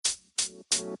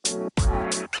What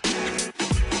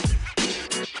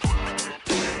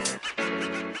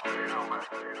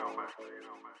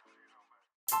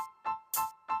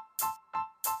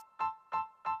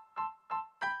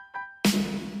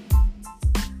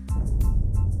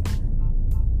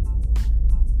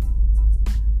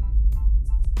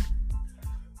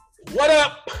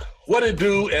up? What it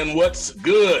do and what's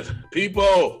good,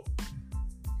 people?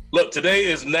 Look, today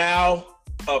is now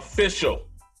official.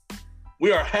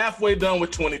 We are halfway done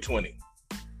with 2020.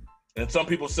 And some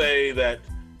people say that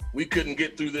we couldn't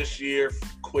get through this year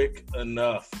quick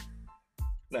enough.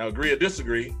 Now, agree or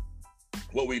disagree,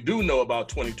 what we do know about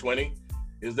 2020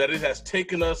 is that it has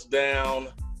taken us down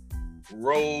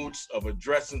roads of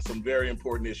addressing some very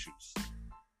important issues.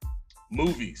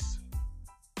 Movies.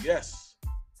 Yes,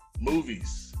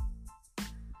 movies.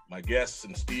 My guests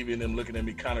and Stevie and them looking at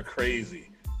me kind of crazy,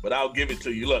 but I'll give it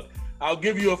to you. Look, I'll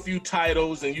give you a few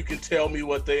titles and you can tell me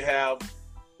what they all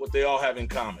have in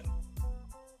common.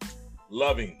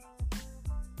 Loving.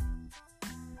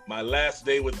 My Last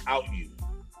Day Without You.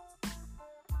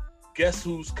 Guess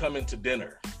Who's Coming to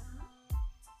Dinner?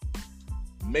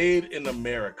 Made in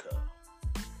America.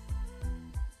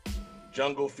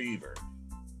 Jungle Fever.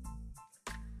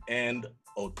 And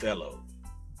Othello.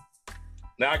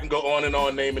 Now I can go on and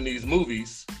on naming these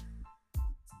movies.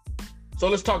 So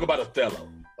let's talk about Othello.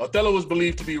 Othello was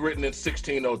believed to be written in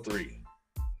 1603.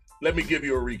 Let me give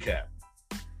you a recap.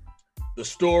 The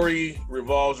story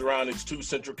revolves around its two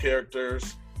central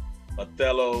characters,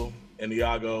 Othello and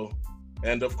Iago,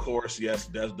 and of course, yes,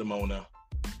 Desdemona.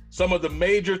 Some of the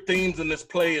major themes in this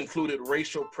play included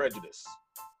racial prejudice,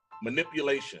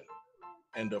 manipulation,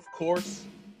 and of course,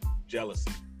 jealousy.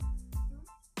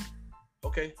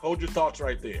 Okay, hold your thoughts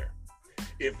right there.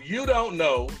 If you don't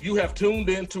know, you have tuned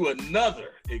into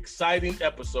another exciting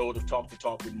episode of Talk the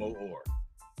Talk with Moe Orr.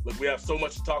 Look, we have so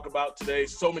much to talk about today,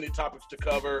 so many topics to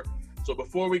cover. So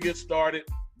before we get started,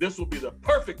 this will be the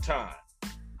perfect time.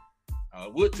 I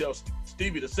would tell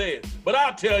Stevie to say it, but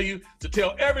I'll tell you to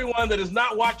tell everyone that is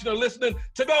not watching or listening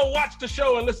to go watch the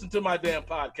show and listen to my damn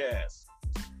podcast.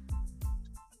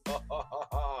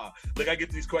 Look, I get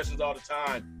these questions all the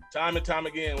time and time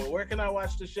again. Well, where can I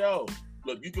watch the show?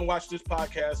 Look, you can watch this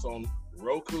podcast on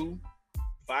Roku,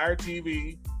 Fire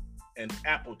TV, and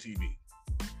Apple TV.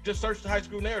 Just search The High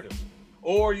School Narrative.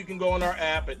 Or you can go on our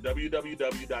app at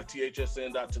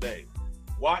www.thsn.today.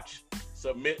 Watch,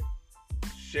 submit,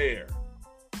 share.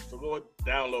 So go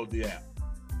download the app.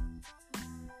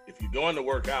 If you're going to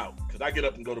work out, because I get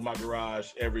up and go to my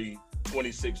garage every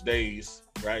 26 days,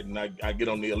 right? And I get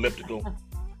on the elliptical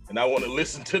and I want to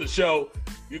listen to the show.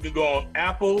 You can go on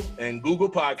Apple and Google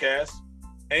Podcasts,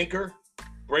 Anchor,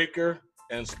 Breaker,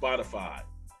 and Spotify.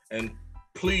 And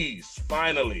please,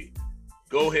 finally,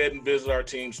 go ahead and visit our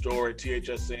team store at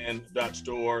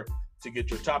thsn.store to get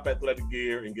your top athletic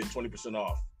gear and get 20%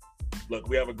 off. Look,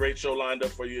 we have a great show lined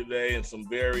up for you today and some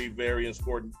very, very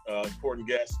important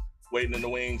guests waiting in the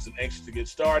wings and anxious to get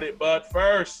started. But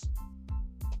first,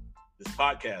 this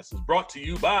podcast is brought to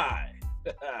you by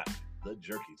the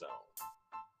Jerky Zone.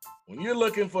 When you're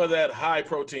looking for that high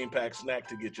protein packed snack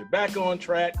to get you back on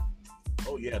track,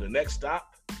 oh yeah, the next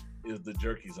stop is the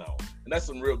Jerky Zone. And that's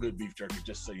some real good beef jerky,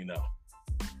 just so you know.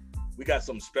 We got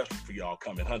something special for y'all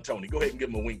coming, huh, Tony? Go ahead and give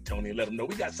him a wink, Tony, and let him know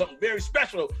we got something very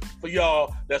special for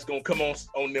y'all that's going to come on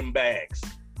them bags.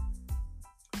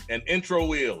 And Intro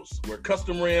Wheels, where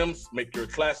custom rims make your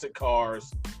classic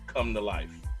cars come to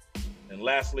life. And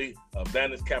lastly,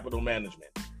 Advantage Capital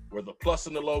Management, where the plus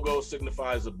in the logo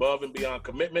signifies above and beyond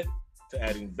commitment to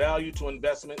adding value to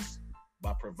investments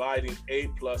by providing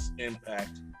A-plus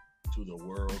impact to the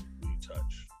world we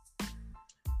touch.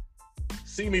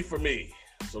 See me for me.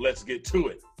 So let's get to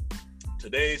it.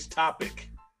 Today's topic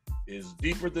is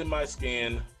deeper than my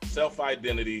skin,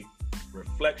 self-identity,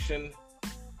 reflection,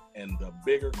 and the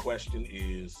bigger question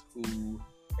is, who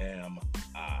am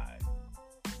I?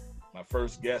 My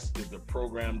first guest is the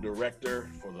program director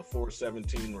for the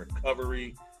 417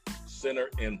 Recovery Center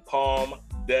in Palm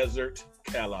Desert,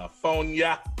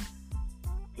 California.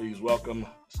 Please welcome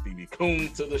Stevie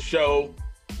Coon to the show.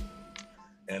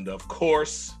 And of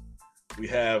course, we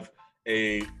have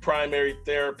a primary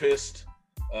therapist,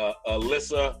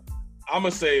 Alyssa, I'm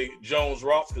going to say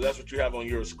Jones-Ross, because that's what you have on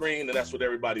your screen, and that's what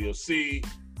everybody will see.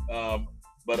 But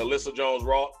Alyssa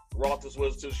Jones-Ross is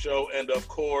with us to the show. And of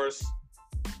course,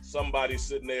 somebody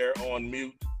sitting there on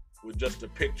mute with just a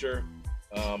picture,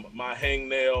 my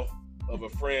hangnail of a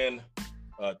friend,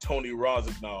 Tony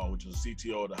Rosignol, which is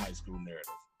CTO of the High School Narrative.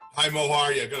 Hi, Mo, how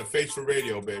are you? I got a face for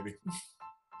radio, baby.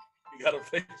 You got a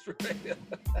face for radio.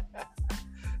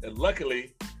 And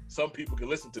luckily, some people can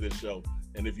listen to this show.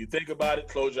 And if you think about it,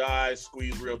 close your eyes,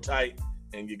 squeeze real tight,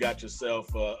 and you got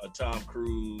yourself a Tom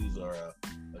Cruise or a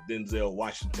Denzel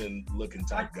Washington looking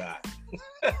type guy.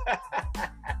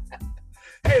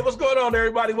 Hey, what's going on,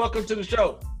 everybody? Welcome to the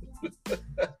show.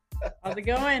 How's it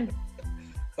going?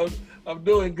 I'm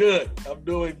doing good. I'm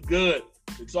doing good.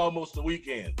 It's almost the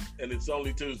weekend, and it's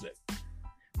only Tuesday.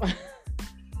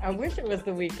 I wish it was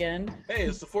the weekend. Hey,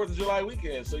 it's the 4th of July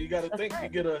weekend, so you got to think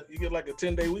right. you get like a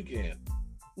 10-day weekend.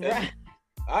 Right.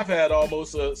 I've had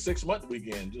almost a 6-month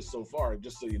weekend just so far,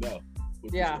 just so you know.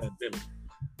 With yeah. This pandemic.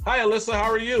 Hi, Alyssa.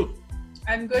 How are you?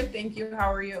 I'm good, thank you.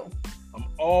 How are you? I'm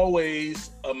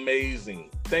always amazing.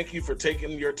 Thank you for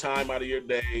taking your time out of your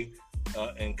day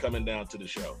and coming down to the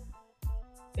show.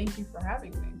 Thank you for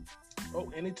having me.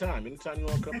 Oh, anytime. Anytime you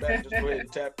want to come back, just go ahead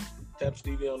and tap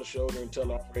Stevie on the shoulder and tell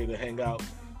her I'm ready to hang out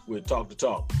with Talk to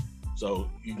Talk. So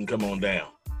you can come on down.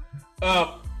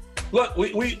 Look,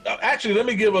 we actually, let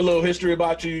me give a little history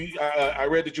about you. I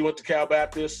read that you went to Cal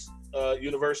Baptist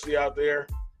University out there,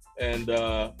 and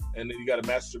then you got a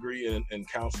master's degree in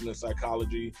counseling and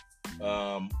psychology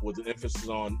with an emphasis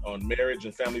on marriage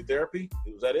and family therapy.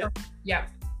 Was that it? Yeah.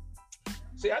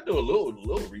 See, I do a little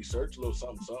research, a little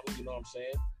something, you know what I'm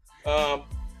saying?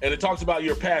 And it talks about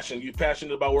your passion. You're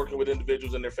passionate about working with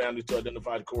individuals and their families to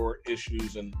identify the core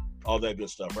issues and all that good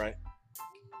stuff, right?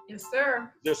 Yes,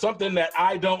 sir. There's something that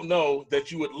I don't know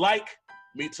that you would like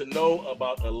me to know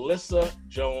about Alyssa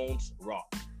Jones-Ross.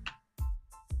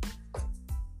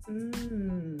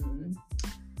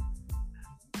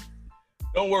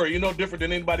 Don't worry, you're no different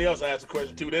than anybody else I ask a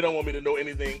question to. They don't want me to know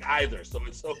anything either, so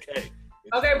it's okay.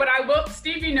 Okay, but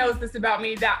Stevie knows this about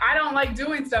me, that I don't like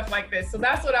doing stuff like this. So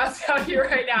that's what I'll tell you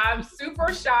right now. I'm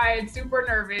super shy and super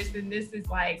nervous, and this is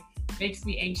like, makes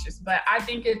me anxious. But I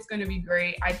think it's going to be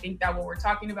great. I think that what we're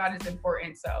talking about is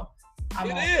important, so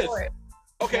I'm all for it.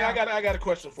 Okay, yeah. I got a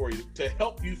question for you to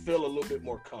help you feel a little bit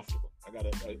more comfortable. I got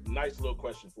a nice little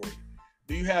question for you.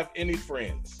 Do you have any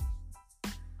friends?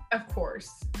 Of course.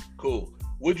 Cool.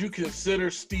 Would you consider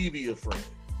Stevie a friend?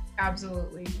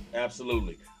 Absolutely.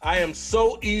 Absolutely. I am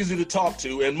so easy to talk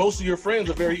to, and most of your friends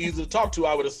are very easy to talk to,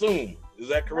 I would assume. Is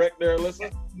that correct there,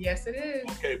 Alyssa? Yes, it is.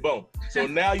 Okay, boom. So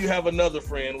now you have another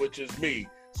friend, which is me.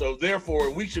 So therefore,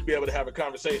 we should be able to have a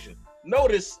conversation.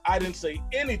 Notice I didn't say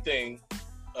anything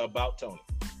about Tony.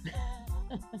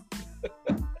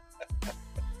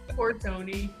 Poor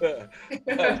Tony. Look,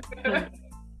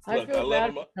 I feel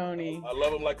bad for Tony. I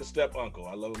love him like a step uncle.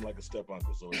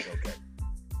 So it's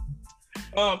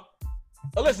okay.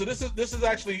 Alyssa, this is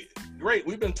actually great.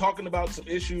 We've been talking about some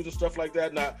issues and stuff like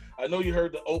that. Now, I know you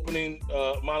heard the opening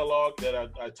monologue that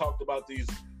I talked about.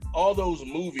 All those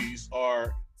movies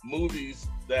are movies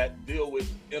that deal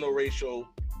with interracial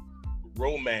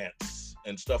romance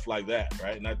and stuff like that,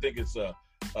 right? And I think it's a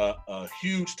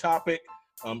huge topic,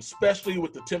 especially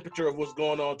with the temperature of what's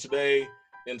going on today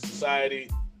in society.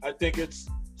 I think it's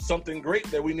something great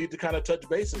that we need to kind of touch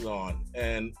bases on.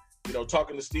 And you know,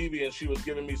 talking to Stevie, and she was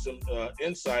giving me some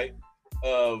insight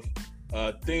of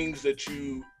things that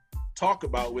you talk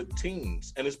about with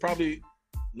teens. And it's probably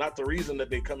not the reason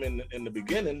that they come in the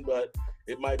beginning, but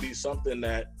it might be something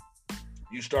that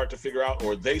you start to figure out,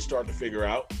 or they start to figure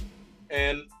out.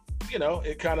 And, you know,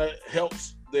 it kind of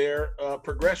helps their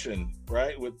progression,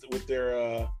 right? With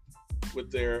their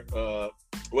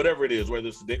whatever it is, whether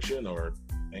it's addiction or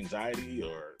anxiety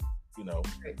or, you know,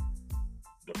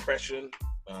 depression.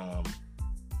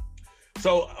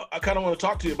 So I kind of want to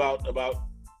talk to you about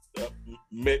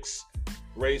mixed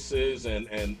races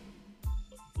and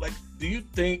like, do you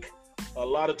think a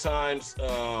lot of times,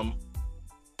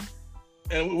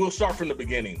 and we'll start from the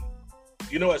beginning,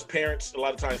 you know, as parents, a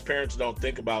lot of times parents don't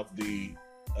think about the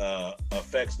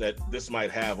effects that this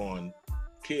might have on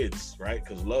kids, right?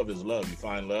 Because love is love. You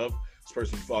find love, this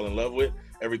person you fall in love with,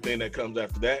 everything that comes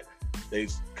after that, they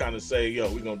kind of say, yo,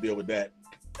 we're going to deal with that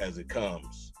as it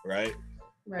comes, right?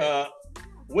 Right.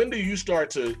 When do you start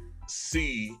to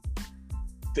see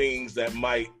things that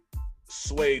might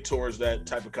sway towards that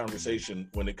type of conversation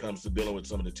when it comes to dealing with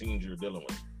some of the teens you're dealing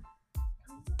with?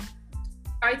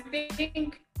 I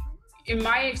think, in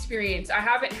my experience, I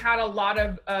haven't had a lot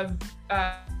of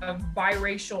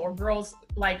biracial or girls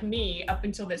like me up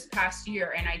until this past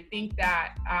year, and I think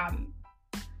that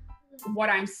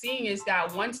what I'm seeing is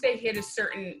that once they hit a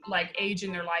certain like age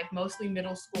in their life, mostly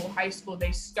middle school, high school,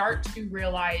 they start to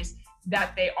realize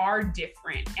that they are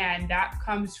different. And that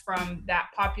comes from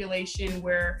that population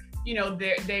where, you know,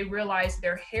 they realize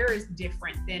their hair is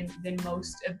different than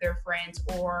most of their friends,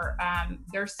 or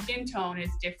their skin tone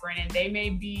is different, and they may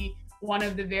be one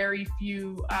of the very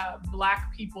few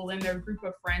Black people in their group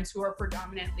of friends who are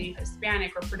predominantly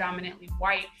Hispanic or predominantly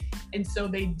white. And so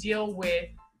they deal with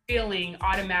feeling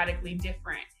automatically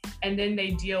different. And then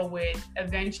they deal with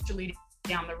eventually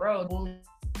down the road bullying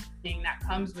that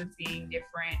comes with being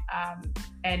different.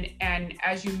 And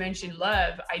as you mentioned,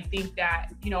 love, I think that,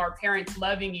 our parents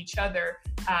loving each other,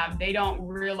 they don't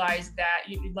realize that,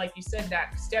 like you said,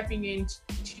 that stepping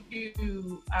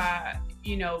into,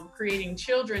 creating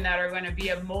children that are going to be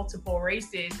of multiple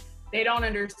races, they don't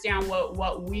understand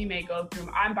what we may go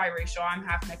through. I'm biracial, I'm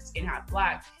half Mexican, half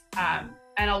Black.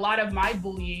 And a lot of my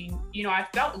bullying, I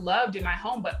felt loved in my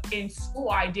home, but in school,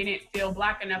 I didn't feel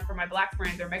Black enough for my Black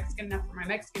friends or Mexican enough for my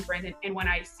Mexican friends. And when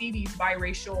I see these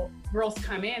biracial girls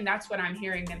come in, that's what I'm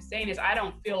hearing them saying is, I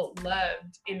don't feel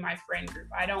loved in my friend group.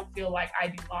 I don't feel like I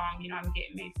belong. I'm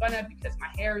getting made fun of because my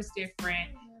hair is different.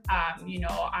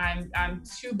 I'm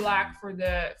too Black for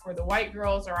the white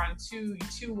girls, or I'm too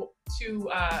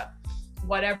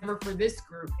whatever for this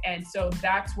group. And so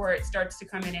that's where it starts to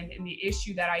come in. And the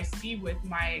issue that I see with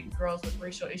my girls with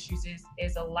racial issues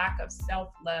is a lack of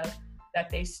self-love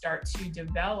that they start to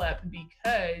develop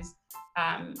because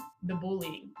the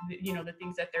bullying, the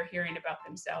things that they're hearing about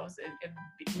themselves and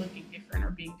looking different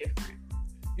or being different.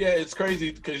 Yeah, it's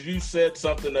crazy because you said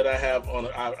something that I have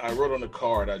I wrote on a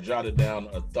card, I jotted down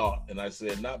a thought, and I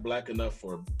said, not Black enough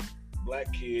for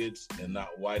Black kids and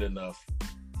not white enough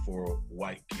for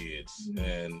white kids.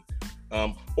 Mm-hmm.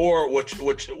 And or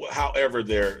which however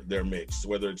they're mixed,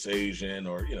 whether it's Asian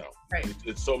or right.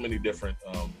 It's so many different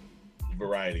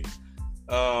varieties.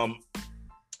 And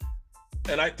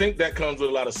I think that comes with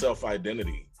a lot of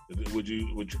self-identity. Would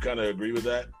you kind of agree with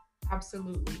that?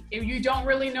 Absolutely. If you don't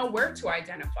really know where to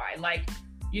identify, like,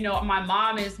 my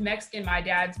mom is Mexican, my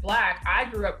dad's Black. I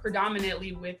grew up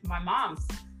predominantly with my mom's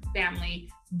family,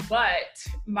 but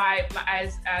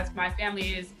as my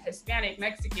family is Hispanic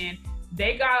Mexican,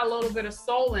 they got a little bit of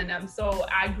soul in them. So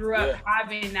I grew up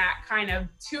having that kind of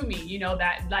to me,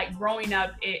 that like growing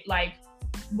up, it like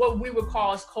what we would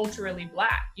call as culturally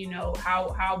Black,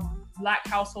 how Black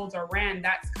households are ran.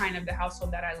 That's kind of the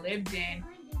household that I lived in.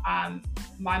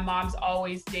 My mom's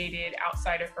always dated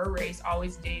outside of her race,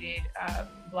 always dated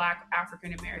Black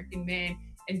African American men.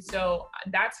 And so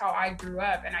that's how I grew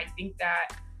up. And I think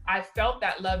that I felt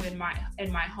that love in my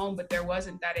home, but there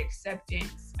wasn't that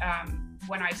acceptance.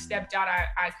 When I stepped out,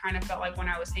 I kind of felt like when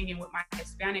I was hanging with my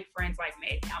Hispanic friends, like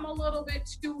maybe I'm a little bit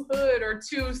too hood or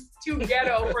too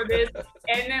ghetto for this.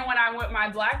 And then when I'm with my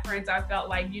Black friends, I felt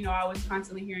like, I was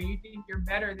constantly hearing, you think you're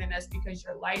better than us because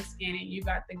you're light skinned and you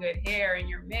got the good hair and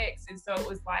you're mixed. And so it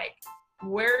was like,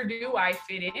 where do I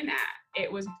fit in at?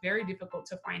 It was very difficult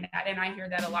to find that. And I hear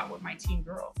that a lot with my teen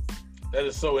girls. That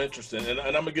is so interesting. And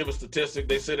I'm going to give a statistic.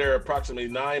 They say there are approximately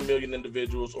 9 million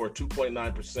individuals, or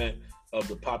 2.9% of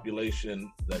the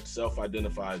population, that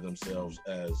self-identify themselves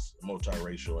as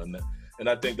multiracial. And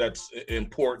I think that's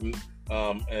important.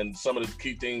 And some of the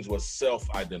key things was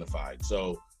self-identified.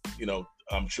 So,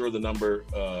 I'm sure the number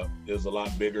is a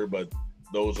lot bigger, but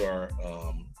those are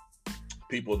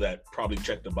people that probably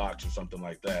check the box or something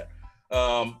like that.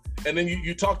 And then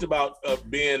you talked about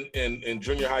being in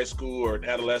junior high school or an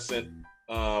adolescent,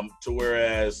 to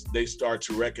whereas they start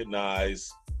to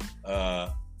recognize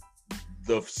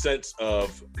the sense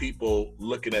of people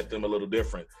looking at them a little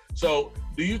different. So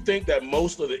do you think that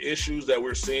most of the issues that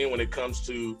we're seeing when it comes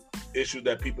to issues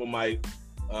that people might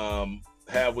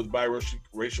have with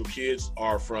biracial kids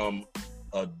are from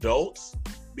adults?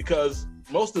 Because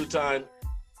most of the time,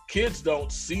 kids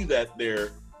don't see that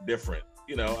they're different.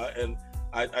 And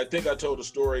I think I told a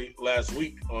story last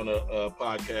week on a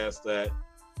podcast that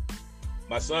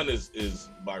my son is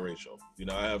biracial.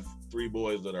 I have 3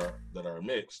 boys that are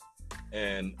mixed,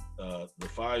 and the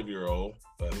 5-year-old,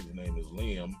 his name is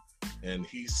Liam, and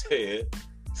he said,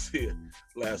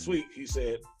 last week he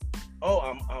said, "Oh,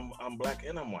 I'm Black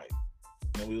and I'm white,"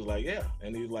 and we was like, "Yeah,"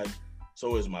 and he's like,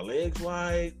 "So is my legs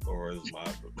white or is my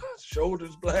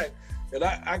shoulders Black?" And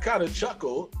I kind of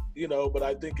chuckled, but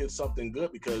I think it's something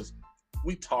good because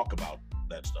we talk about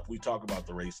that stuff. We talk about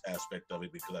the race aspect of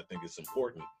it because I think it's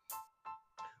important.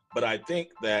 But I think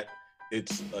that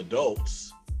it's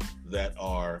adults that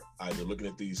are either looking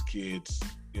at these kids,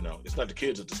 it's not the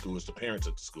kids at the school, it's the parents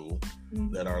at the school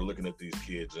that are looking at these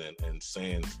kids and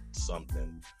saying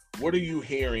something. What are you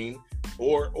hearing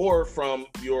or from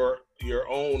your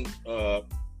own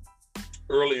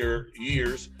earlier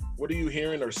years? What are you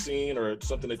hearing or seeing or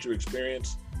something that you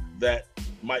experienced that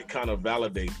might kind of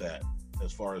validate that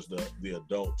as far as the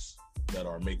adults that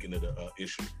are making it an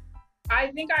issue? I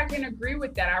think I can agree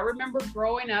with that. I remember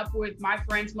growing up with my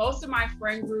friends. Most of my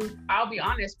friend group, I'll be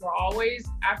honest, were always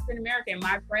African American.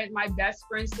 My best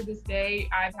friends to this day,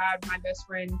 I've had my best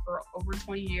friend for over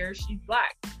 20 years. She's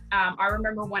Black. I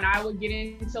remember when I would get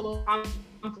into little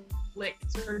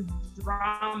conflicts or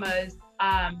dramas,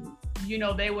 you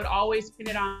know, they would always pin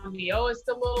it on me. Oh, it's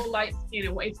the little light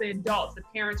skin. It's the adults. The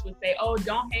parents would say, oh,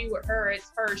 don't hang with her.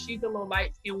 It's her. She's the little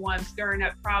light skinned one stirring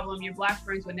up problem. Your Black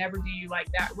friends would never do you like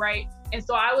that, right? And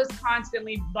so I was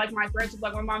constantly, like, my friends was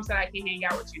like, my mom said I can't hang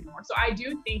out with you anymore. So I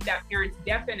do think that parents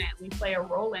definitely play a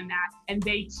role in that, and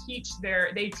they teach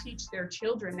their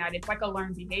children that. It's like a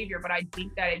learned behavior, but I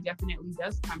think that it definitely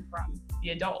does come from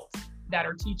the adults that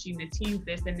are teaching the teens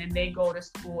this, and then they go to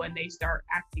school and they start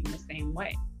acting the same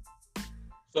way.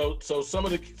 So some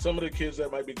of the kids that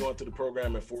might be going through the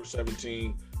program at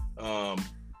 417,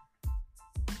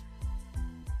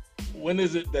 when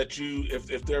is it that you,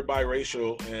 if they're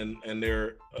biracial and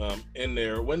they're in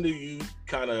there, when do you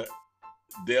kind of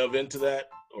delve into that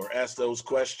or ask those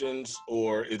questions,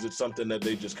 or is it something that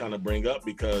they just kind of bring up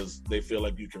because they feel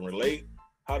like you can relate?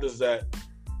 How does that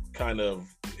kind of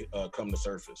come to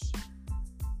surface?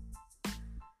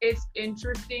 It's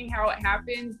interesting how it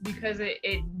happens because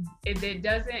it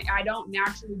doesn't, I don't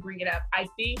naturally bring it up. I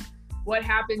think what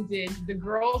happens is the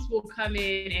girls will come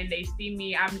in and they see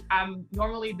me. I'm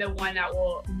normally the one that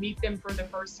will meet them for the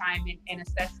first time and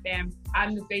assess them.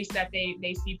 I'm the face that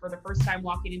they see for the first time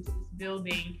walking into this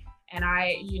building. And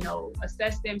I, you know,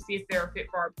 assess them, see if they're a fit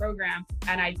for our program.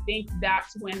 And I think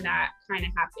that's when that kind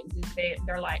of happens, is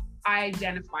they're like, I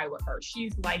identify with her.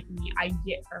 She's like me, I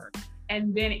get her.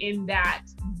 And then in that,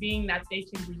 being that they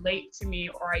can relate to me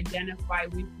or identify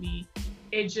with me,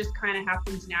 it just kind of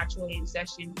happens naturally in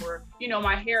session where, you know,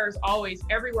 my hair is always,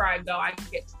 everywhere I go, I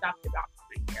get stopped about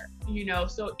my hair, you know?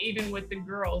 So even with the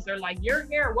girls, they're like, your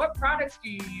hair, what products do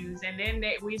you use? And then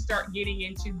we start getting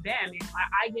into them, and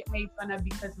I get made fun of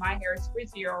because my hair is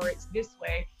frizzier or it's this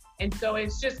way. And so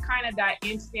it's just kind of that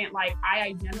instant, like, I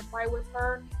identify with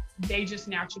her, they just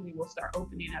naturally will start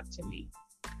opening up to me.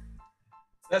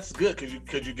 That's good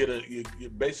because you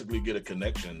basically get a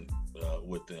connection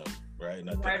with them, right?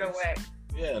 And right away.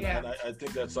 Yeah, and I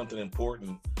think that's something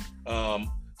important.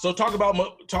 So talk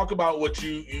about what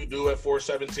you do at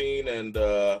 417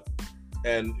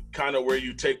 and kind of where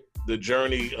you take the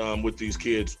journey with these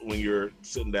kids when you're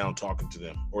sitting down talking to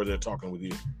them or they're talking with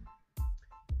you.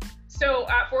 So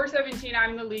at 417,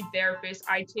 I'm the lead therapist.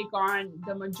 I take on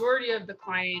the majority of the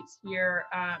clients here.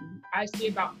 I see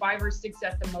about 5 or 6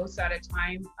 at the most at a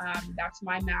time. That's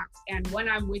my max. And when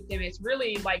I'm with them, it's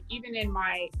really like, even in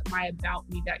my about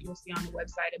me that you'll see on the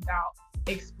website, about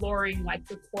exploring like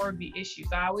the core of the issues.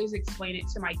 I always explain it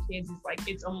to my kids. It's like,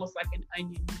 it's almost like an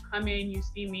onion. You come in, you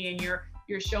see me, and you're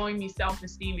showing me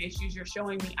self-esteem issues. You're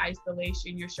showing me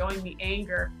isolation. You're showing me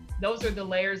anger. Those are the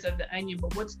layers of the onion,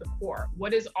 but what's the core?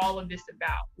 What is all of this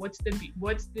about? What's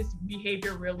this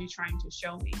behavior really trying to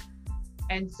show me?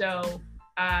 And so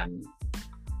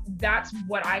that's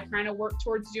what I kind of work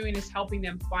towards doing, is helping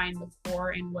them find the core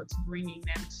and what's bringing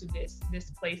them to this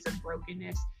place of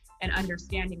brokenness, and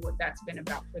understanding what that's been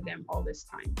about for them all this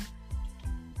time.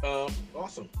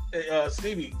 Awesome. Hey,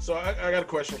 Stevie, so I got a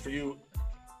question for you.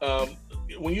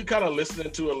 When you kind of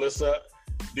listening to Alyssa,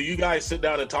 do you guys sit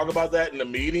down and talk about that in the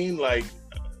meeting? Like,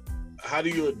 how do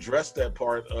you address that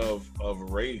part of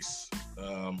race?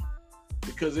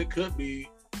 Because it could be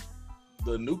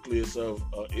the nucleus of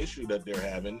an issue that they're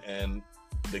having, and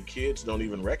the kids don't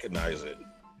even recognize it.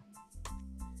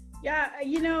 Yeah,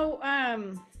 you know,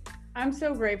 I'm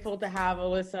so grateful to have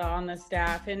Alyssa on the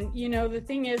staff. And, you know, the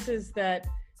thing is that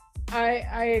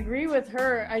I agree with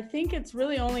her. I think it's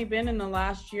really only been in the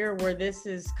last year where this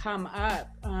has come up.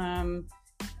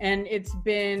 And it's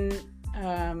been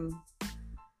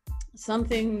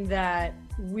something that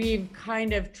we've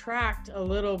kind of tracked a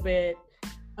little bit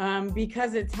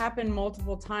because it's happened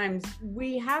multiple times.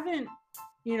 We haven't,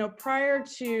 you know, prior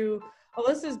to,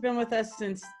 Alyssa's been with us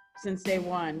since day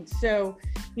one. So,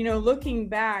 you know, looking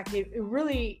back, it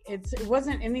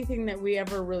wasn't anything that we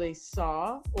ever really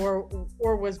saw or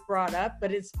was brought up,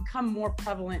 but it's become more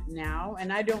prevalent now.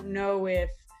 And I don't know if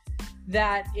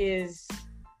that is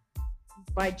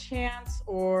by chance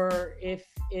or if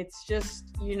it's just,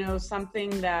 you know, something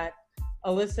that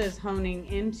Alyssa is honing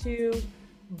into,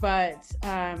 but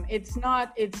it's,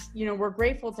 you know, we're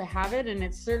grateful to have it. And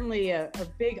it's certainly a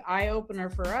big eye opener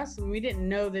for us. And we didn't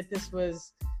know that this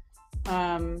was,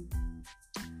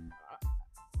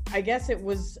 I guess it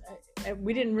was,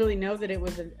 we didn't really know that it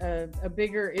was a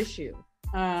bigger issue.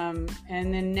 And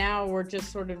then now we're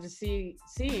just sort of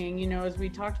seeing, you know, as we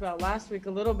talked about last week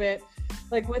a little bit,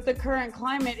 like with the current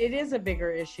climate, it is a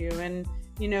bigger issue. And,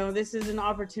 you know, this is an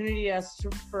opportunity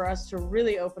for us to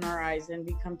really open our eyes and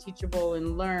become teachable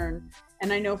and learn.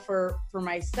 And I know for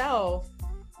myself,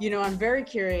 you know, I'm very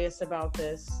curious about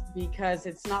this because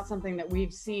it's not something that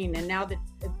we've seen. And now that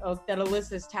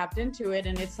Alyssa's tapped into it,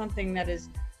 and it's something that is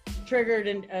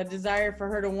triggered a desire for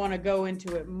her to want to go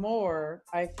into it more,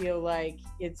 I feel like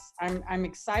I'm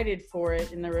excited for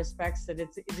it in the respects that it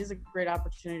is a great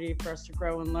opportunity for us to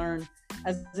grow and learn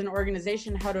as an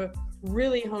organization how to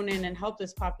really hone in and help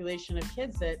this population of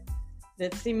kids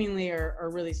that seemingly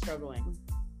are really struggling.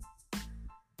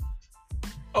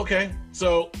 Okay,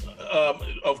 so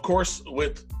of course,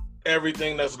 with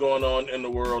everything that's going on in the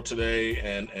world today,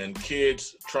 and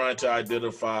kids trying to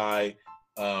identify,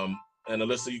 and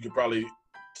Alyssa, you could probably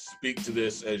speak to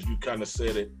this as you kind of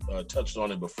said it, touched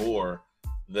on it before,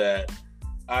 that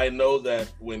I know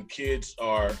that when kids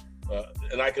are,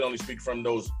 and I can only speak from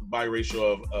those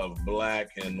biracial of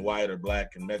black and white or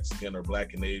black and Mexican or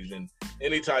black and Asian,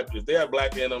 any type, if they have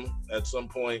black in them at some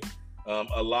point,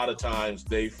 a lot of times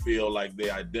they feel like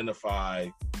they identify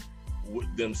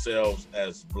themselves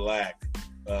as black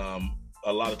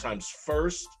a lot of times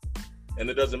first, and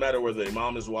it doesn't matter whether their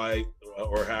mom is white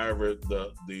or however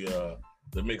the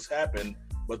mix happened,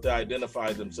 but they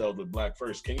identify themselves with black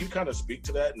first. Can you kind of speak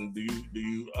to that, and do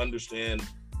you understand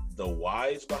the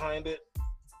whys behind it?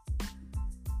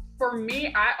 For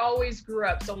me, I always grew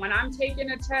up. So when I'm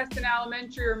taking a test in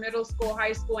elementary or middle school,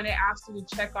 high school, and it asks you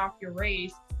to check off your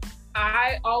race,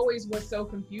 I always was so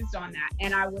confused on that.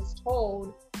 And I was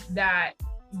told that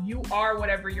you are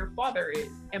whatever your father is.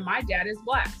 And my dad is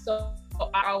black. So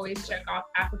I always check off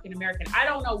African American. I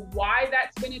don't know why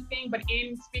that's been a thing, but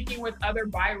in speaking with other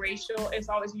biracial, it's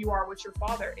always you are what your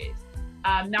father is.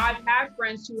 Now I've had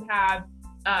friends who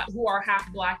are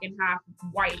half black and half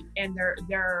white, and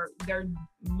their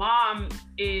mom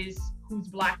is who's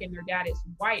black and their dad is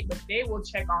white, but they will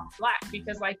check off black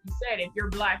because, like you said, if you're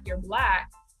black, you're black.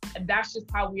 And that's just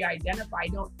how we identify. I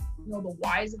don't know the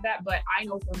whys of that, but I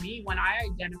know for me, when I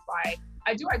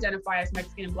do identify as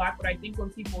Mexican and black, but I think when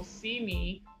people see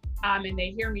me and they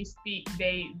hear me speak,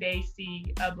 they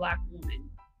see a black woman.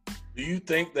 Do you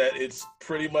think that it's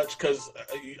pretty much, because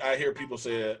I hear people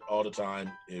say it all the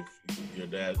time, if your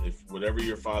dad, if whatever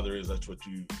your father is, that's what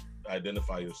you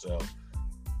identify yourself.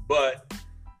 But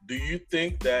do you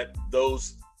think that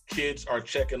those kids are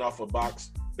checking off a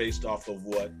box based off of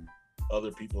what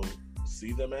other people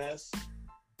see them as?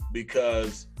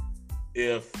 Because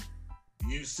if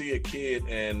you see a kid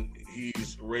and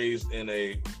he's raised in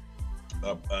a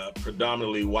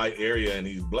predominantly white area and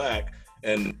he's black,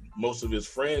 and most of his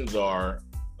friends are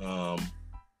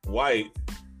white,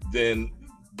 then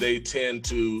they tend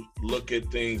to look at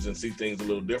things and see things a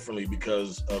little differently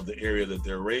because of the area that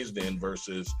they're raised in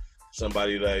versus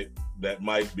somebody that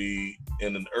might be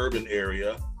in an urban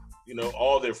area. You know,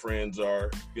 all their friends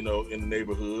are, you know, in the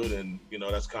neighborhood, and, you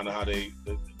know, that's kind of how the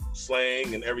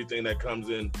slang and everything that comes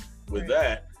in with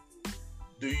that.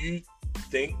 Do you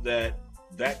think that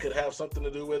could have something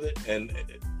to do with it, and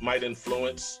it might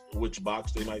influence which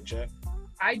box they might check?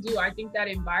 I do. I think that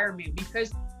environment,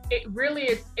 because it really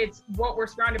it's what we're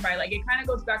surrounded by. Like, it kind of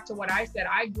goes back to what I said.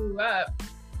 I grew up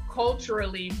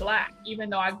culturally black, even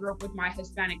though I grew up with my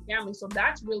Hispanic family. So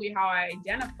that's really how I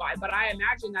identify. But I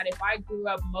imagine that if I grew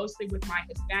up mostly with my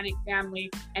Hispanic family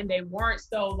and they weren't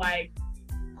so like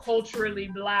culturally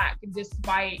black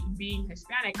despite being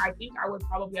Hispanic, I think I would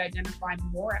probably identify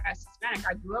more as Hispanic.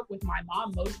 I grew up with my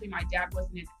mom mostly. My dad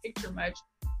wasn't in the picture much,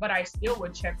 but I still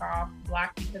would check off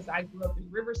black because I grew up in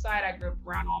Riverside. I grew up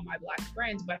around all my black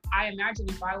friends. But I imagine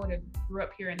if I would have grew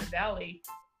up here in the Valley,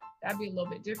 that'd be a little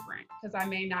bit different, because I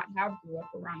may not have grew up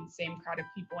around the same crowd of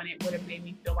people, and it would have made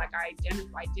me feel like I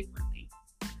identified differently.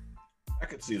 I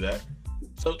could see that.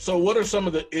 So what are some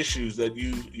of the issues that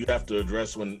you have to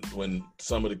address when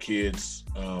some of the kids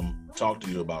talk to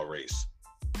you about race?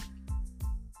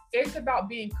 It's about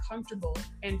being comfortable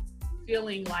and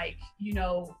feeling like, you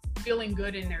know, feeling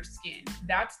good in their skin.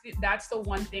 That's the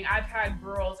one thing. I've had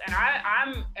girls, and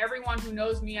I'm everyone who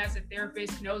knows me as a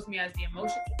therapist knows me as the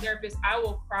emotional therapist. I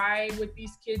will cry with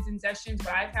these kids in sessions,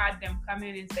 but I've had them come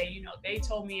in and say, you know, they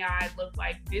told me I look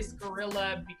like this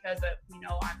gorilla because of, you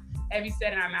know, I'm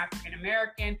heavyset and I'm African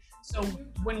American. So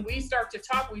when we start to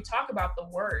talk, we talk about the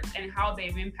words and how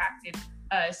they've impacted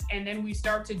us, and then we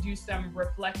start to do some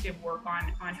reflective work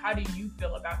on how do you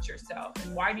feel about yourself,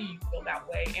 and why do you feel that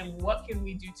way, and what can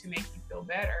we do to make you feel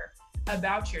better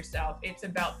about yourself. It's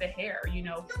about the hair, you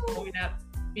know, growing up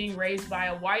being raised by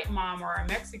a white mom or a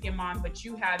Mexican mom, but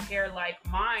you have hair like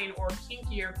mine or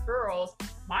kinkier curls.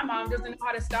 My mom doesn't know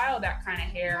how to style that kind of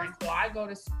hair. And so I go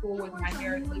to school with my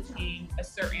hair looking a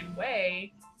certain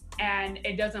way, and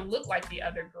it doesn't look like the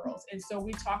other girls. And so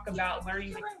we talk about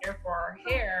learning to care for our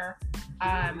hair,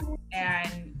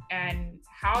 and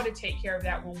how to take care of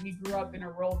that when we grew up in a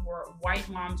world where white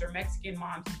moms or Mexican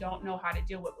moms don't know how to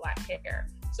deal with black hair.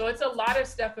 So it's a lot of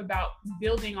stuff about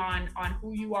building on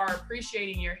who you are,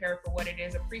 appreciating your hair for what it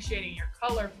is, appreciating your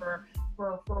color for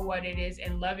what it is,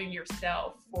 and loving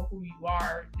yourself for who you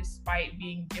are despite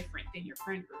being different than your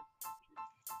friend group.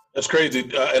 That's crazy.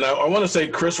 And I want to say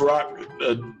Chris Rock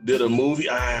did a movie.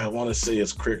 I want to say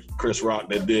it's Chris Rock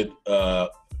that did,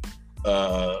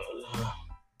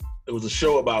 it was a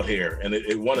show about hair, and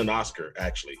it won an Oscar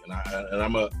actually. And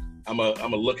I'm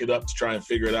a look it up to try and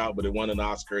figure it out, but it won an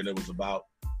Oscar, and it was about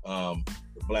the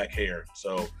black hair.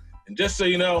 So, and just so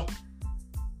you know,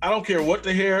 I don't care what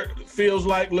the hair feels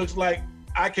like, looks like,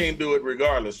 I can't do it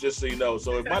regardless, just so you know.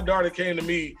 So if my daughter came to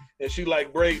me and she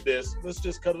like, braid this, let's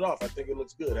just cut it off. I think it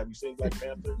looks good. Have you seen Black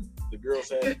Panther? The girls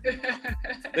had,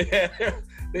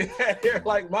 they had hair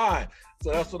like mine.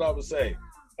 So that's what I would say.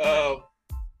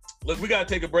 Look, we got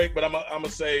to take a break, but I'm going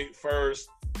to say first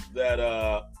that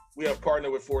we have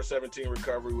partnered with 417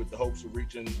 Recovery with the hopes of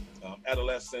reaching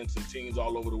adolescents and teens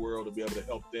all over the world to be able to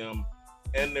help them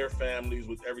and their families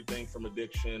with everything from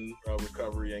addiction,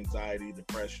 recovery, anxiety,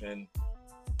 depression,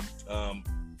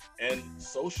 and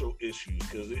social issues,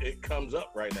 because it comes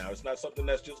up right now. It's not something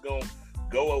that's just going to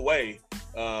go away,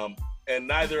 and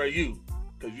neither are you,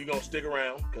 because you're going to stick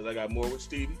around, because I got more with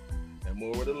Stevie and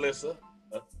more with Alyssa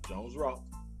Jones-Ross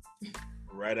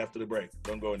right after the break.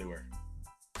 Don't go anywhere.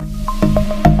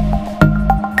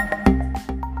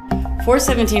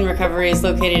 417 Recovery is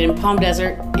located in Palm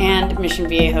Desert and Mission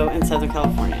Viejo in Southern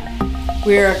California.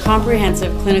 We are a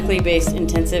comprehensive, clinically based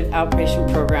intensive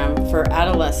outpatient program for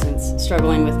adolescents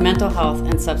struggling with mental health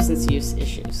and substance use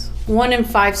issues. 1 in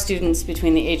 5 students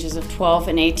between the ages of 12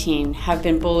 and 18 have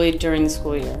been bullied during the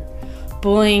school year.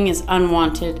 Bullying is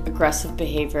unwanted, aggressive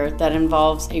behavior that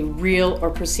involves a real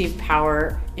or perceived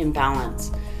power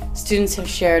imbalance. Students have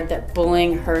shared that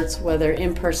bullying hurts whether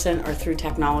in person or through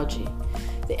technology.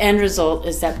 The end result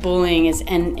is that bullying is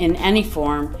in any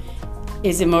form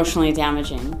is emotionally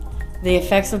damaging. The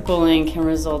effects of bullying can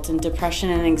result in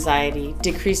depression and anxiety,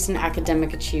 decrease in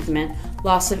academic achievement,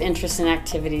 loss of interest in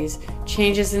activities,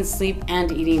 changes in sleep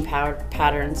and eating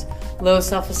patterns, low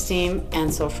self-esteem,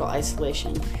 and social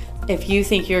isolation. If you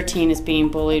think your teen is being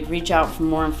bullied, reach out for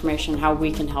more information on how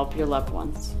we can help your loved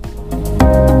ones.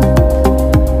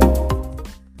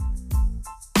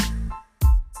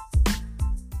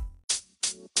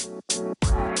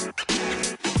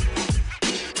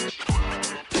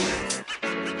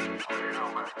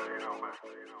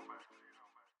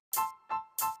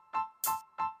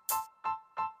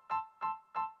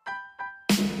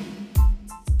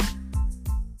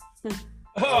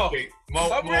 Oh, Okay,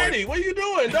 I'm ready. What are you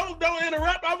doing? Don't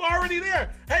interrupt. I'm already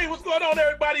there. Hey, what's going on,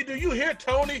 everybody? Do you hear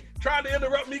Tony trying to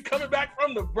interrupt me coming back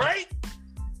from the break?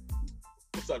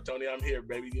 What's up, Tony? I'm here,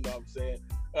 baby. You know what I'm saying?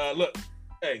 Look,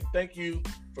 hey, thank you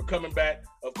for coming back.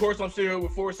 Of course, I'm still here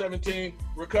with 417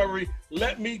 Recovery.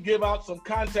 Let me give out some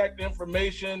contact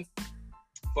information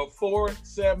for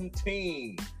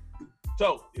 417.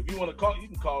 So if you want to call, you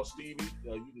can call Stevie.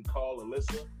 You can call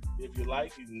Alyssa. If you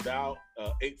like, you can dial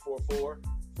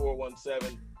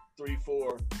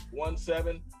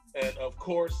 844-417-3417. And of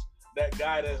course, that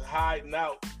guy that's hiding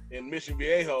out in Mission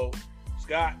Viejo,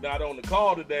 Scott, not on the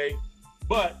call today,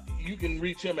 but you can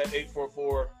reach him at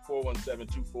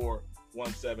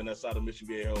 844-417-2417. That's out of Mission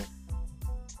Viejo,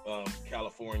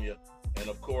 California. And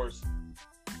of course,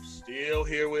 still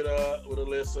here with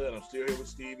Alyssa, and I'm still here with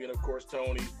Stevie, and of course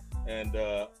Tony. And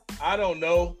I don't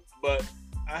know, but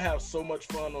I have so much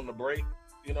fun on the break,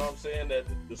 you know what I'm saying, that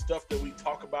the stuff that we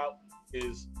talk about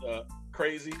is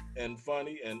crazy and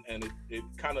funny, and it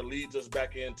kind of leads us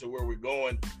back into where we're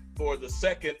going for the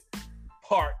second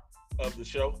part of the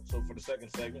show. So for the second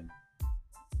segment,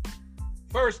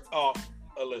 first off,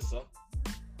 Alyssa,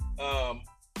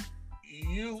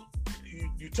 you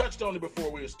touched on it before.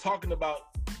 We was talking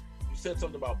about, you said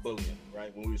something about bullying,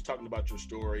 right? When we was talking about your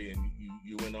story, and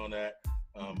you went on that.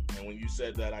 And when you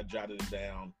said that, I jotted it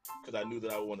down because I knew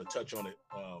that I would want to touch on it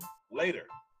later.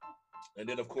 And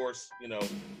then, of course, you know,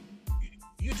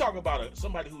 you talk about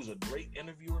somebody who's a great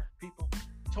interviewer, people.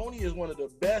 Tony is one of the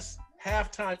best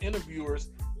halftime interviewers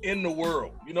in the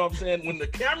world. You know what I'm saying? When the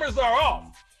cameras are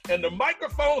off and the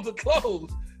microphones are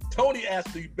closed, Tony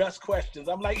asks the best questions.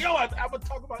 I'm like, yo, I'm going to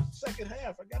talk about the second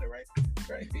half. I got it right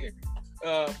here.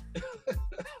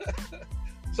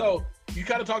 So you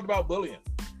kind of talked about bullying.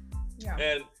 Yeah.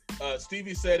 And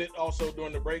Stevie said it also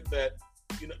during the break that,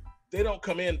 you know, they don't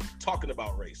come in talking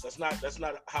about race. That's not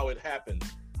how it happens.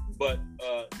 But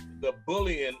the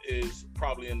bullying is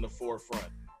probably in the forefront.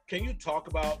 Can you talk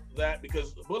about that?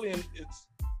 Because bullying, it's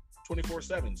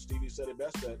 24/7. Stevie said it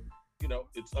best that, you know,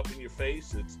 it's up in your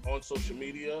face. It's on social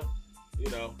media, you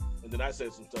know. And then I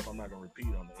said some stuff I'm not going to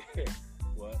repeat on the air.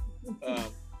 What?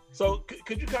 So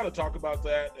could you kind of talk about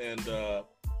that and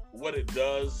what it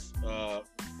does to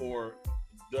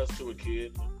a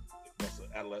kid, that's an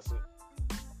adolescent?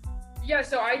 Yeah,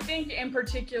 so I think in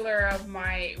particular of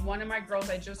one of my girls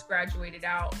I just graduated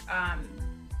out,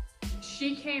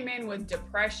 she came in with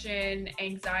depression,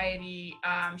 anxiety.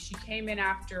 She came in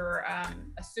after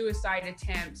a suicide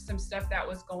attempt, some stuff that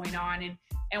was going on.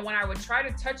 And when I would try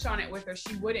to touch on it with her,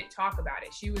 she wouldn't talk about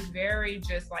it. She was very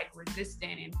just like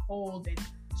resistant and cold, and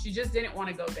she just didn't want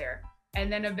to go there. And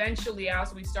then eventually,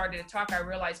 as we started to talk, I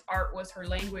realized art was her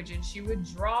language, and she would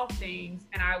draw things,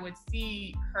 and I would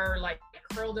see her like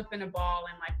curled up in a ball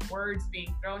and like words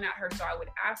being thrown at her. So I would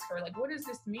ask her, like, what does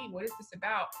this mean? What is this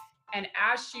about? And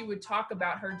as she would talk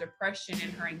about her depression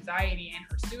and her anxiety and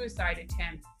her suicide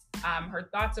attempt, her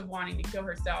thoughts of wanting to kill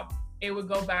herself, it would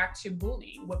go back to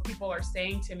bullying, what people are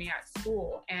saying to me at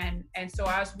school. And so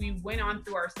as we went on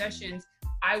through our sessions,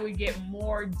 I would get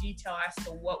more detail as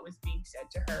to what was being said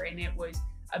to her. And it was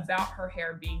about her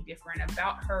hair being different,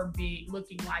 about her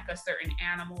looking like a certain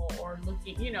animal or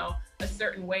looking, you know, a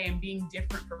certain way and being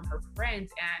different from her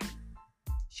friends. And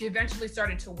she eventually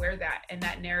started to wear that. And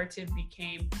that narrative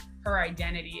became her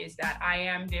identity, is that I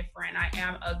am different, I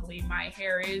am ugly, my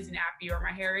hair is nappy, or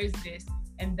my hair is this.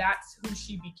 And that's who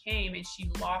she became, and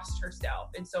she lost herself.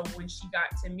 And so when she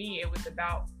got to me, it was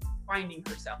about finding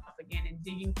herself again and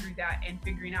digging through that and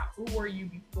figuring out, who were you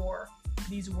before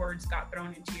these words got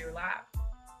thrown into your lap?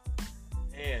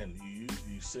 And you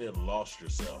said lost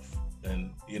yourself.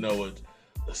 And you know what,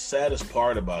 the saddest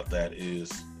part about that is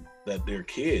that they're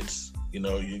kids. You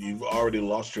know, you've already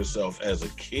lost yourself as a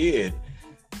kid,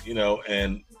 you know,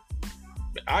 and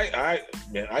I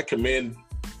commend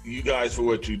you guys for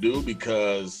what you do,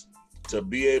 because to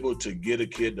be able to get a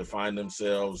kid to find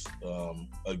themselves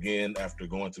again after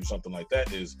going through something like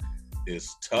that is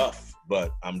tough.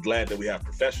 But I'm glad that we have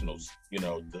professionals, you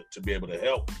know, to be able to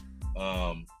help.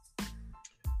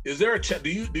 Is there do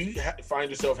you find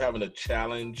yourself having a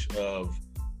challenge of,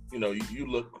 you know, you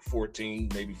look 14,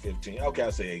 maybe 15. Okay, I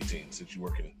say 18 since you're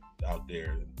working out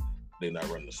there and they're not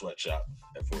running the sweatshop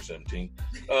at 417.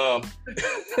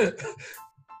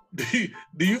 Do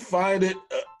you find it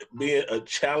being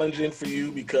challenging for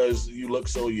you because you look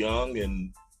so young,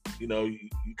 and you know you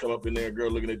come up in there, a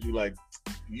girl looking at you like,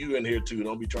 you in here too,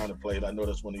 don't be trying to play it. I know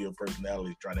that's one of your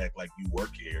personalities, trying to act like you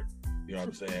work here. You know what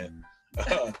I'm saying?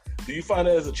 Do you find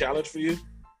that as a challenge for you?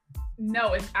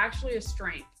 No, it's actually a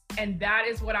strength. And that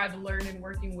is what I've learned in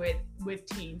working with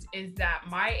teens, is that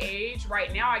my age, right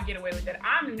now I get away with it.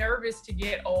 I'm nervous to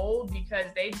get old because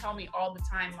they tell me all the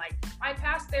time, like, my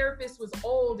past therapist was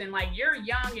old and like, you're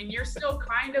young and you're still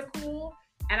kind of cool.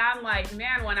 And I'm like,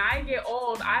 man, when I get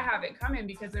old, I have it coming,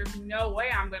 because there's no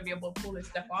way I'm going to be able to pull this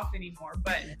stuff off anymore.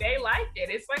 But they like it.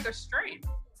 It's like a strength.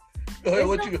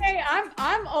 It's okay.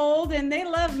 I'm old and they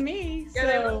love me. Yeah, so.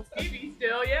 they love me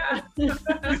still, yeah. You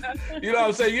know what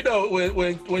I'm saying? You know,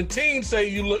 when teens say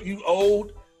you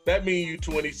old, that means you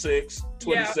 26,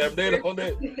 27. Yeah. They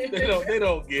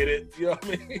don't get it. You know what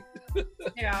I mean?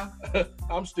 Yeah.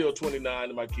 I'm still 29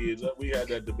 and my kids. We had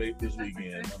that debate this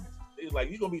weekend. It's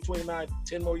like, you gonna be 29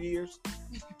 10 more years?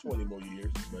 20 more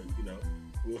years, but you know,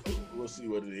 we'll see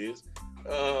what it is.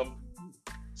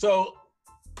 So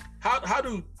how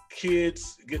do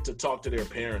kids get to talk to their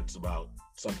parents about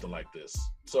something like this?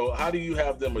 So how do you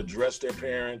have them address their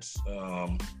parents?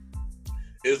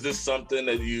 Is this something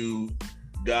that you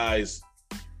guys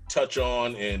touch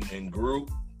on in group?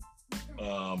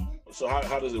 So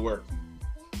how does it work?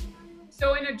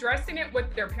 So in addressing it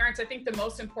with their parents, I think the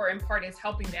most important part is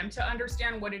helping them to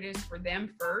understand what it is for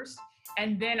them first.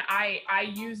 And then I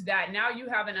use that. Now you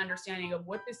have an understanding of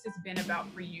what this has been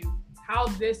about for you, how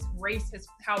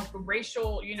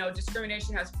racial, you know,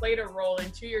 discrimination has played a role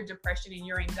into your depression and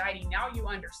your anxiety. Now you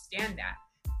understand that.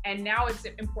 And now it's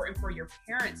important for your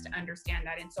parents to understand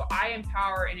that. And so I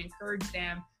empower and encourage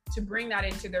them to bring that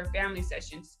into their family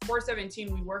sessions.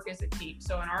 417, we work as a team.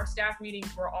 So in our staff meetings,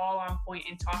 we're all on point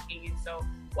and talking. And so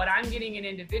what I'm getting an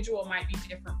individual might be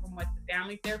different from what the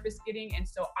family therapist is getting. And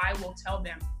so I will tell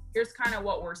them, here's kind of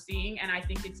what we're seeing. And I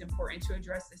think it's important to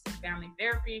address this in family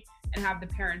therapy and have the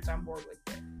parents on board with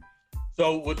it.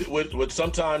 So would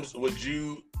sometimes, would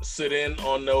you sit in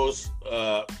on those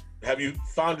have you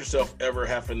found yourself ever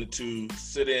having to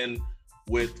sit in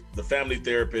with the family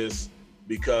therapist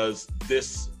because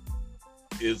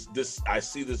I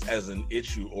see this as an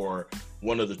issue or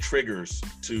one of the triggers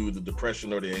to the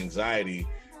depression or the anxiety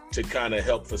to kind of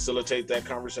help facilitate that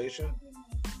conversation?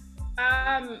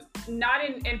 Not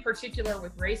in particular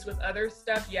with race, with other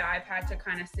stuff. Yeah, I've had to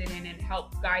kind of sit in and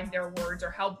help guide their words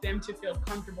or help them to feel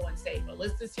comfortable and say,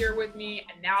 Alyssa's here with me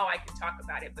and now I can talk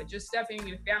about it. But just stepping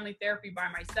into family therapy by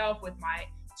myself with my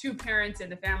two parents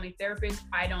and the family therapist,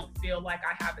 I don't feel like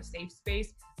I have a safe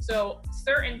space. So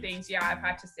certain things, yeah, I've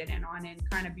had to sit in on and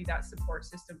kind of be that support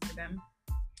system for them.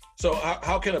 So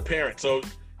how can a parent,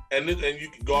 and you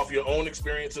can go off your own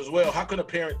experience as well, how can a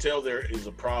parent tell there is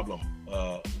a problem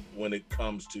when it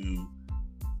comes to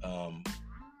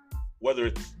whether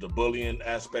it's the bullying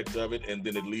aspect of it and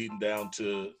then it leading down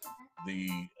to the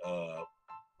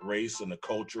race and the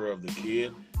culture of the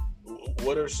kid?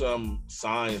 What are some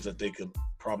signs that they could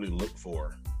probably look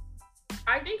for?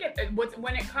 I think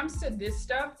when it comes to this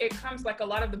stuff, it comes like a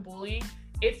lot of the bullying.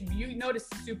 If you notice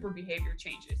super behavior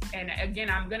changes, and again,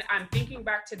 I'm thinking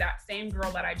back to that same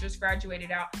girl that I just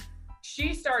graduated out.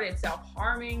 She started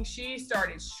self-harming. She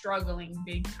started struggling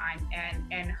big time,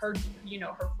 and her,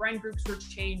 her friend groups were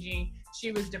changing.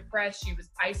 She was depressed. She was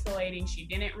isolating. She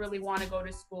didn't really want to go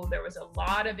to school. There was a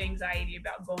lot of anxiety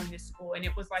about going to school, and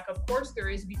it was like, of course there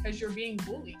is, because you're being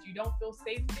bullied. You don't feel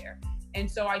safe there. And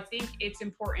so I think it's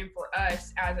important for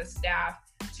us as a staff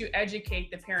to educate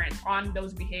the parents on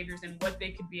those behaviors and what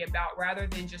they could be about, rather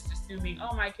than just assuming,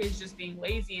 oh, my kid's just being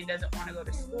lazy and doesn't want to go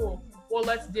to school. Well,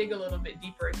 let's dig a little bit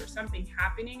deeper. Is there something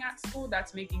happening at school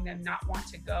that's making them not want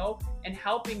to go, and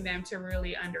helping them to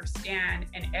really understand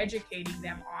and educating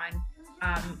them on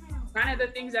kind of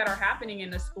the things that are happening in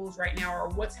the schools right now, or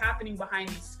what's happening behind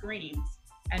these screens,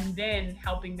 and then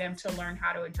helping them to learn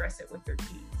how to address it with their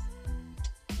teens.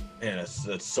 Man,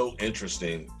 that's so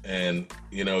interesting. And,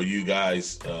 you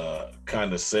guys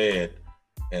kind of said,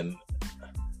 and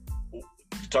you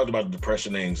talked about the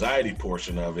depression and anxiety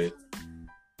portion of it.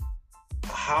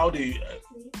 How do you,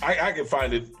 I can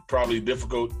find it probably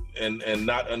difficult and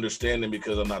not understanding,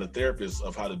 because I'm not a therapist,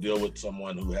 of how to deal with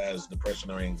someone who has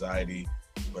depression or anxiety,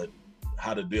 but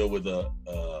how to deal with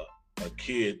a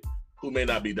kid who may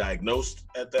not be diagnosed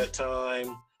at that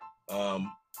time.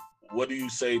 What do you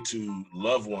say to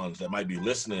loved ones that might be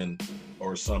listening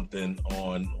or something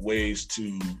on ways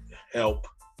to help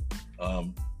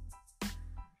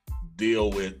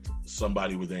deal with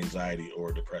somebody with anxiety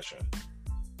or depression?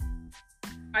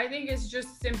 I think it's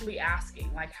just simply asking,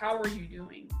 like, how are you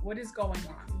doing? What is going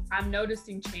on? I'm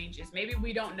noticing changes. Maybe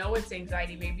we don't know it's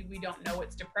anxiety. Maybe we don't know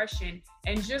it's depression.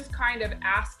 And just kind of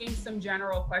asking some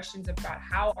general questions about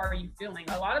how are you feeling?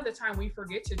 A lot of the time we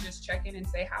forget to just check in and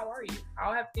say, how are you?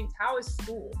 How have things, how is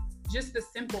school? Just the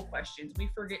simple questions. We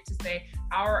forget to say,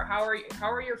 how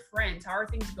are your friends? How are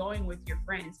things going with your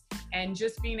friends? And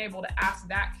just being able to ask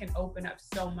that can open up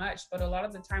so much. But a lot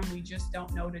of the time we just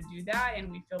don't know to do that. And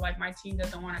we feel like my team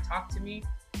doesn't want to talk to me.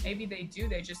 Maybe they do.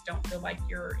 They just don't feel like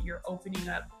you're opening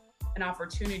up an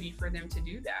opportunity for them to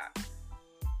do that.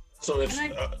 So it's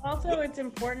it's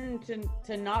important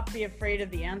to not be afraid of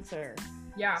the answer.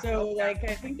 Yeah. So I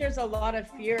think there's a lot of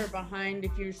fear behind,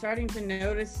 if you're starting to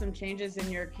notice some changes in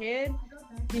your kid,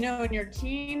 in your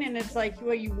teen, and it's like,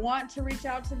 well, you want to reach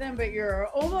out to them, but you're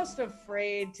almost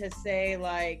afraid to say,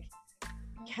 like,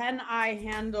 can I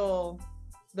handle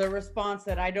the response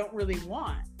that I don't really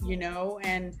want,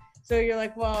 and so you're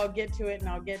like, well, I'll get to it and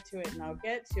I'll get to it and I'll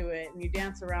get to it. And you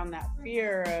dance around that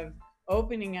fear of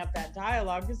opening up that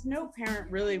dialogue, because no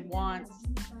parent really wants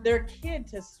their kid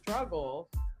to struggle,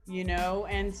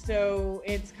 and so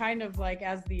it's kind of like,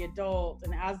 as the adult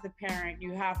and as the parent,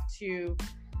 you have to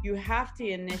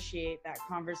initiate that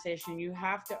conversation. You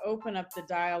have to open up the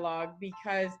dialogue,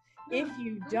 because if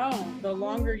you don't, the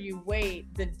longer you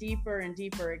wait, the deeper and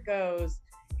deeper it goes.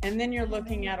 And then you're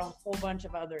looking at a whole bunch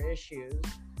of other issues.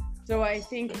 So I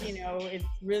think, it's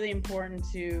really important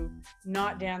to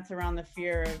not dance around the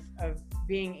fear of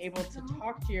being able to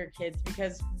talk to your kids,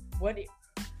 because what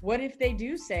if they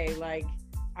do say, like,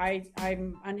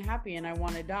 I'm unhappy and I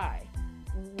want to die?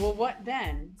 Well, what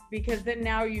then? Because then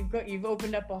now you've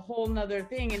opened up a whole nother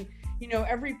thing. And,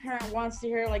 every parent wants to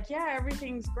hear, like, yeah,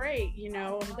 everything's great,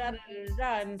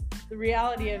 and the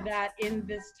reality of that, in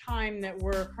this time that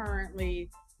we're currently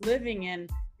living in,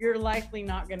 you're likely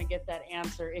not going to get that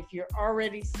answer. If you're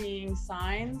already seeing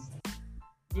signs,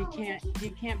 you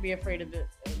can't be afraid of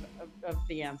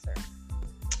the answer.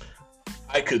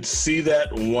 I could see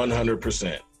that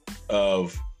 100%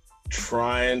 of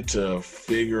trying to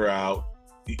figure out,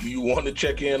 you want to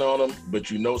check in on them, but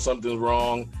something's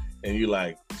wrong, and you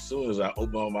like, as soon as I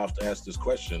open my mouth to ask this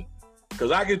question,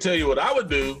 because I can tell you what I would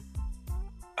do.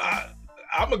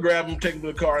 I'm gonna grab him, take him to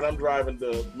the car, and I'm driving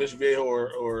to Mission Viejo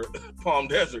or Palm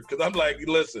Desert, because I'm like,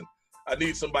 listen, I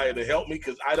need somebody to help me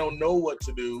because I don't know what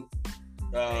to do,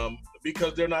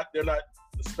 because they're not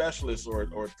specialists or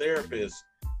therapists,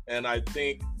 and I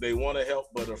think they want to help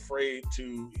but afraid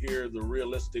to hear the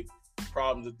realistic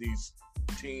problems that these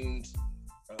teens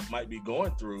might be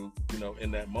going through,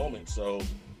 in that moment. So,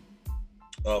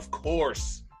 of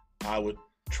course, I would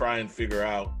try and figure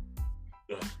out.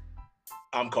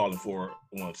 I'm calling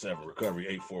 417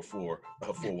 recovery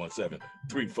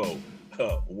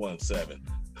 844-417-3417.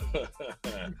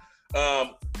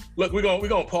 Look, we're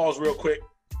gonna pause real quick.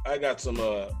 I got some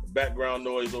background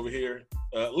noise over here.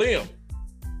 Liam,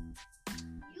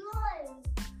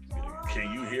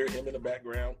 can you hear him in the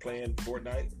background playing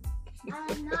Fortnite?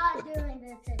 I'm not doing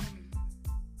this again.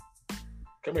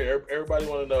 Come here, everybody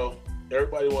want to know.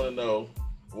 Everybody want to know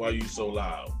why you so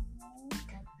loud.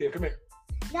 Here, come here.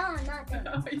 No, I'm not doing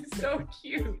it. Oh, he's so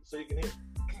cute. So you can hear.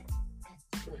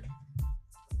 Come here.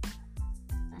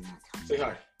 I'm not talking. Say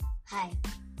hi. Hi.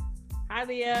 Hi,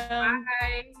 Liam.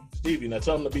 Hi. Stevie, now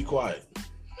tell him to be quiet.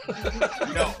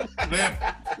 No, Lim.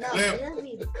 No, Lim. you'll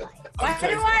be quiet. Why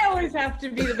do I always have to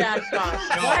be the bad cop?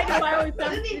 No. Why do I always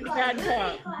have to be the bad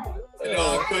cop? No,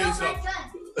 I'll tell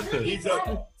you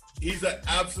something. He's an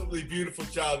absolutely beautiful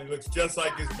child. He looks just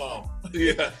like his mom.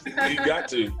 Yeah, you got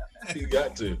to. You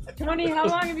got to. Tony, how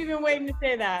long have you been waiting to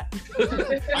say that?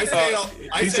 I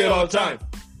say it all the time.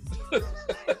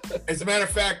 As a matter of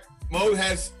fact, Mo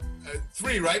has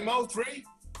 3, right, Mo? 3?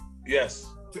 Yes.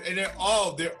 And they're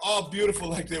all beautiful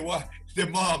like their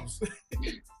moms.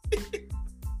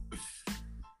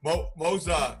 Mo,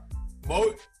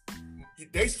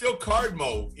 they still card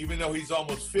Mo, even though he's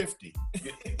almost 50.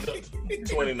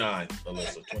 29,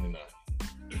 Alyssa, 29.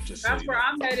 Just That's so where you know.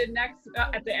 I'm headed next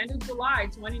at the end of July,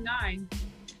 29.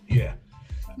 Yeah.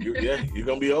 You're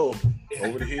gonna be old.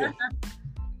 Over the hill.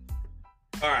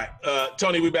 All right,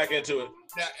 Tony, we back into it.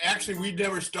 Now, actually, we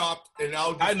never stopped, and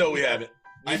I know we haven't.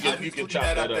 You can chop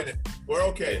that up. We're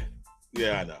okay.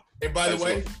 Yeah, I know. And by the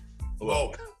way,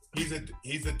 Hello. he's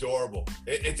adorable.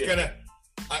 It's gonna.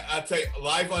 I'll tell you,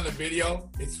 live on the video,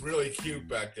 it's really cute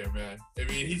back there, man. I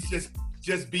mean, he's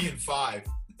just being 5.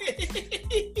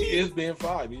 He is being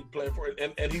 5. He's playing for it,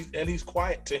 and he's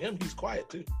quiet. To him, he's quiet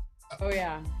too. Oh,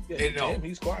 yeah. Yeah, And to him,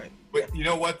 he's quiet. But you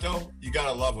know what though? You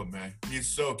gotta love him, man. He's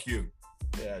so cute.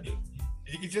 Yeah, I do.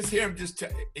 You can just hear him and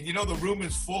the room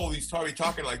is full. He's probably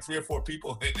talking like 3 or 4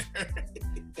 people in there.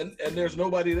 And there's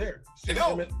nobody there. I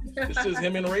know. It's just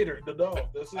him and Raider, the dog.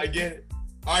 That's it. I get it.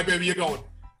 All right, baby, you're going.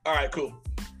 All right, cool.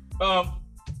 All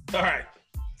right.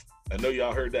 I know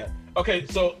y'all heard that. Okay,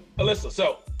 so Alyssa,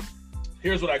 so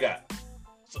here's what I got.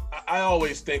 So I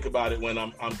always think about it when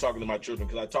I'm talking to my children,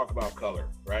 because I talk about color,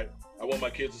 right? I want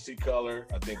my kids to see color.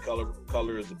 I think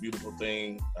color is a beautiful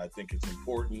thing. I think it's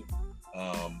important.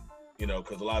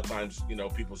 Because a lot of times,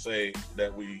 people say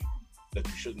that you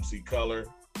shouldn't see color.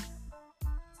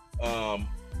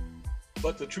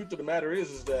 But the truth of the matter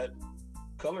is that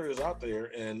color is out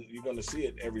there, and you're going to see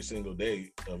it every single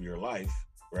day of your life,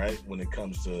 right? When it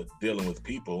comes to dealing with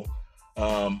people.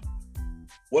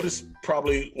 What is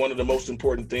probably one of the most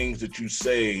important things that you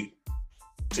say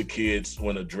to kids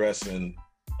when addressing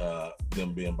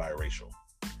them being biracial?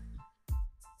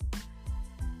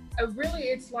 Really,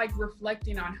 it's like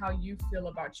reflecting on how you feel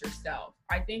about yourself.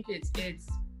 I think it's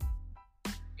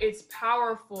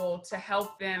powerful to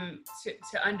help them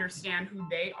to understand who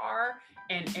they are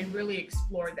and really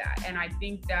explore that. And I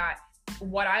think that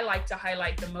what I like to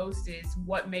highlight the most is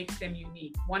what makes them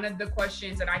unique. One of the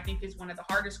questions that I think is one of the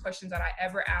hardest questions that I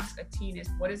ever ask a teen is,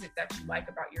 what is it that you like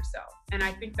about yourself? And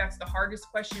I think that's the hardest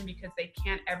question because they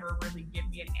can't ever really give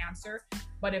me an answer.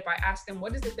 But if I ask them,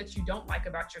 what is it that you don't like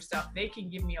about yourself? They can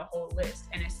give me a whole list.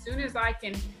 And as soon as I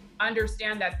can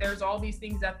understand that there's all these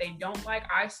things that they don't like,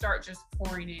 I start just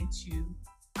pouring into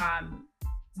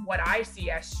what I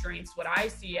see as strengths, what I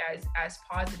see as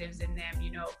positives in them,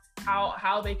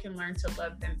 how they can learn to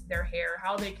love their hair,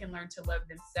 how they can learn to love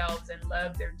themselves and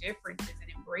love their differences and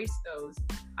embrace those.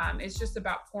 It's just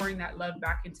about pouring that love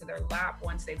back into their lap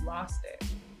once they've lost it.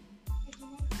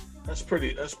 That's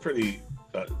pretty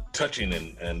touching,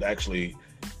 and actually,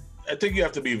 I think you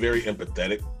have to be very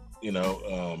empathetic,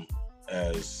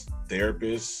 as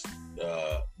therapists,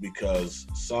 because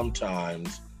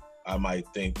sometimes I might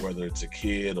think, whether it's a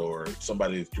kid or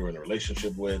somebody that you're in a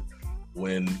relationship with,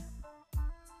 when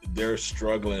they're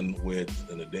struggling with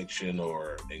an addiction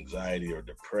or anxiety or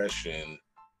depression,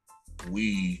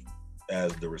 we,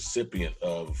 as the recipient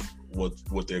of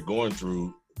what they're going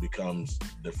through, becomes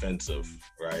defensive,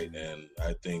 right? And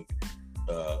I think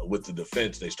with the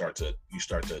defense, you start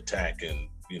to attack and,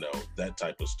 that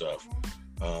type of stuff.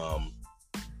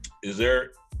 Is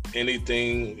there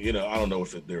anything, I don't know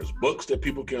if there's books that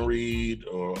people can read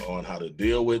or on how to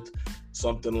deal with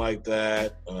something like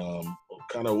that?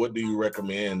 Kind of what do you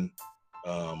recommend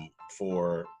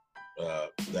for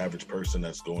the average person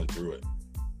that's going through it?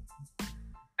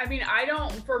 I mean,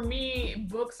 for me,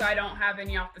 books, I don't have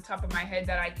any off the top of my head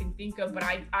that I can think of, but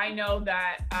I know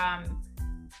that,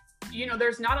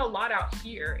 there's not a lot out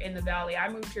here in the Valley. I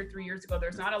moved here 3 years ago.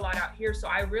 There's not a lot out here. So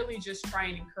I really just try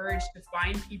and encourage to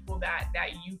find people that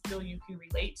you feel you can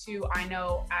relate to. I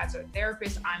know as a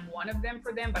therapist, I'm one of them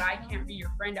for them, but I can't be your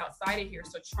friend outside of here.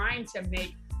 So trying to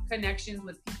make connections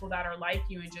with people that are like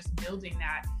you and just building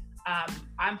that.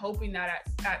 I'm hoping that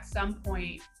at some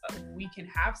point we can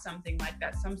have something like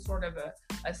that, some sort of a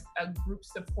group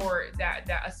support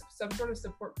some sort of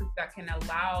support group that can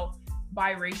allow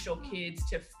biracial kids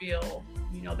to feel,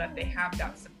 that they have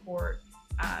that support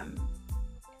and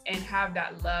have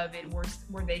that love and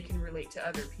where they can relate to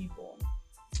other people.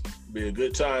 Be a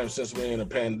good time since we're in a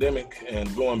pandemic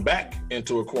and going back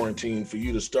into a quarantine for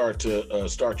you to start your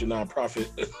nonprofit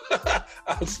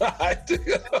outside.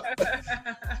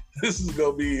 This is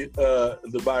gonna be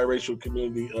the biracial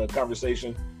community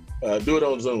conversation. Do it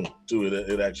on Zoom too.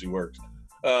 It actually works.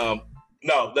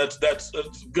 No, that's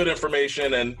good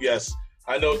information. And yes,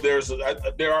 I know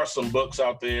there are some books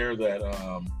out there that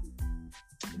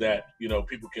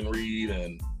people can read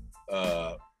and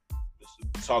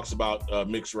talks about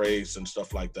mixed race and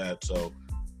stuff like that. So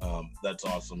that's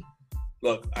awesome.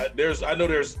 Look, I know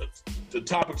there's the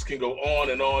topics can go on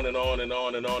and on and on and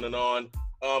on and on and on.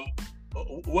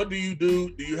 What do you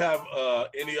do? Do you have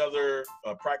any other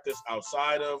practice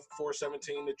outside of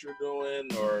 417 that you're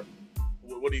doing, or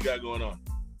what do you got going on?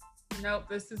 Nope,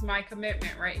 this is my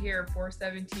commitment right here,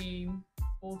 417,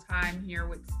 full time here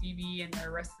with Stevie and the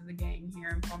rest of the gang here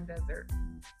in Palm Desert.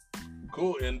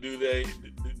 Cool. And do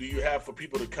you have for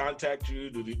people to contact you?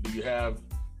 Do you have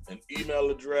an email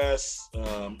address?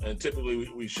 And typically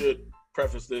we should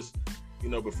preface this,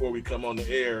 before we come on the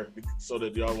air so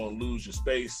that y'all won't lose your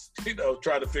space,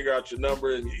 try to figure out your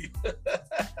number and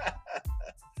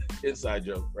inside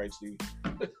joke, right, Steve?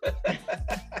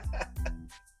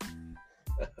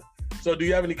 So do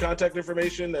you have any contact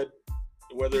information that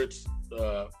whether it's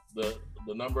the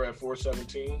number at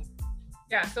 417?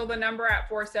 Yeah, so the number at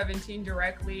 417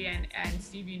 directly, and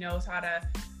Stevie knows how to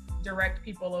direct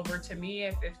people over to me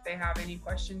if they have any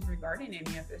questions regarding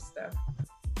any of this stuff.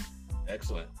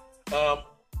 Excellent.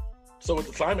 So with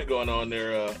the climate going on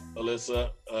there,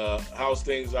 Alyssa, how's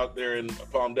things out there in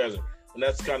Palm Desert? And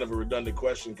that's kind of a redundant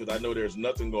question because I know there's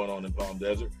nothing going on in Palm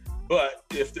Desert, but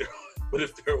if there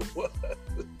was,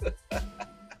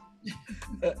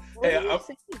 hey,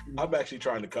 I'm actually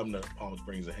trying to come to Palm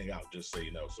Springs and hang out, just so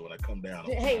you know. So when I come down,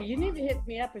 hey, you need to hit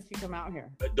me up if you come out here.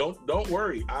 Don't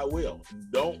worry, I will.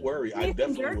 Don't worry, I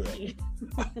definitely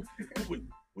will.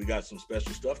 We got some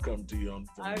special stuff coming to you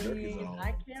from the Jerky Zone.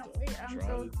 I can't wait. I'm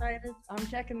so excited. I'm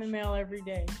checking the mail every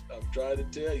day. I'm trying to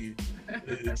tell you,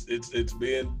 it's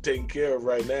being taken care of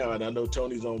right now, and I know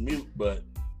Tony's on mute, but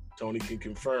Tony can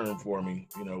confirm for me,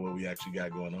 what we actually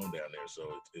got going on down there. So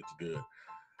it's good.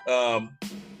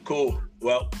 Cool.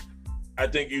 Well, I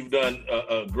think you've done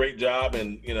a great job,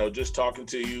 and just talking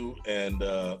to you and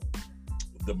the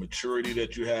maturity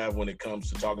that you have when it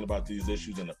comes to talking about these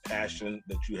issues and the passion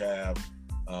that you have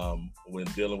when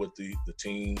dealing with the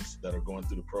teens that are going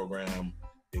through the program.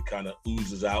 It kind of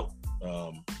oozes out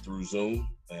through Zoom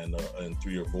and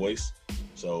through your voice.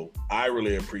 So I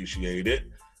really appreciate it.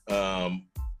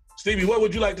 Stevie, what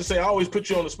would you like to say? I always put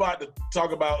you on the spot to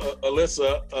talk about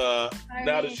Alyssa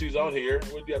now that she's on here.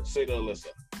 What do you have to say to Alyssa?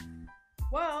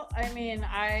 Well,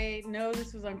 I know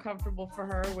this was uncomfortable for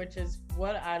her, which is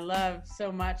what I love so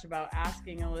much about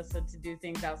asking Alyssa to do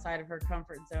things outside of her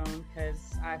comfort zone, because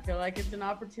I feel like it's an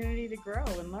opportunity to grow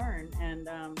and learn. And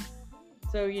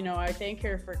so, I thank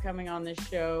her for coming on this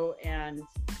show. And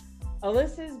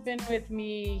Alyssa's been with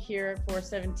me here at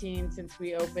 417 since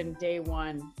we opened day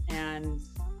one. And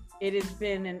it has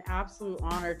been an absolute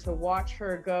honor to watch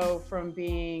her go from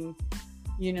being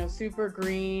super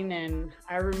green. And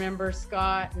I remember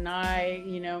Scott and I,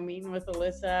 meeting with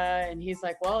Alyssa, and he's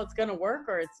like, well, it's going to work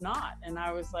or it's not. And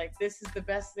I was like, this is the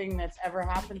best thing that's ever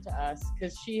happened to us,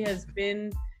 because she has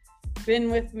been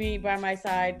with me by my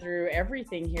side through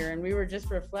everything here. And we were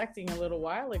just reflecting a little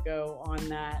while ago on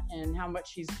that and how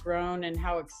much she's grown and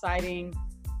how exciting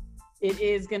it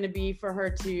is going to be for her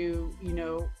to,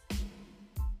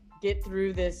 get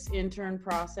through this intern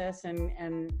process, and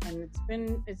it's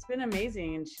been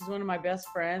amazing. And she's one of my best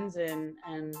friends, and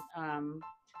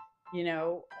you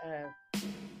know,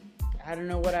 I don't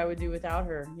know what I would do without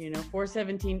her. You know,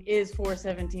 417 is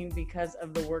 417 because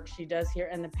of the work she does here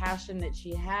and the passion that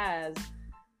she has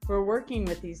for working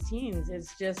with these teens.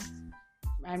 It's just,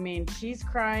 I mean, she's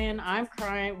crying, I'm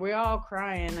crying, we're all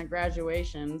crying at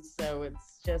graduation. So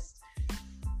it's just,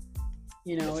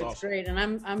 you know, it's awesome. Great. And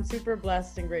I'm super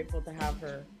blessed and grateful to have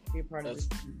her be a part of this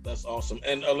team. That's awesome.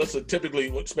 And Alyssa, typically,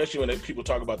 especially when people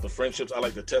talk about the friendships, I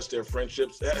like to test their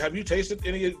friendships. Have you tasted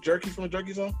any jerky from the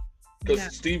Jerky Zone?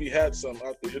 Because Stevie had some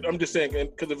out there. I'm just saying,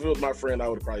 because if it was my friend, I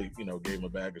would have probably, you know, gave him a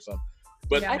bag or something.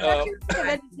 But I thought you were a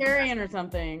vegetarian or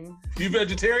something. You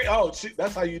vegetarian? Oh,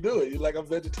 that's how you do it. You're like, I'm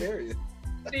vegetarian.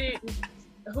 See,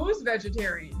 who's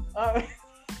vegetarian?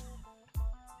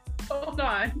 Hold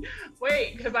on.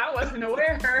 Wait, because I wasn't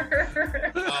aware.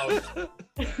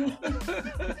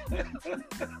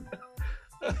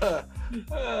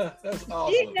 That's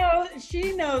awesome.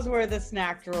 She knows where the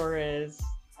snack drawer is.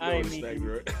 I mean,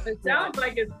 it sounds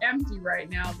like it's empty right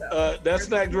now, though. That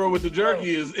snack drawer with the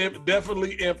jerky is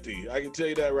definitely empty. I can tell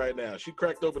you that right now. She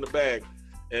cracked open the bag,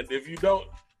 and if you don't,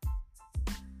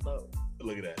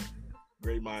 look at that.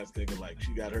 Great minds think alike.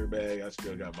 She got her bag. I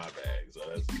still got my bag. So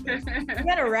that's you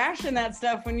gotta ration that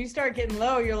stuff. When you start getting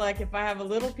low, you're like, if I have a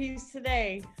little piece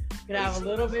today, I could have a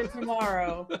little bit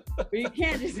tomorrow. But you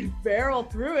can't just barrel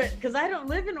through it, because I don't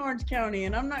live in Orange County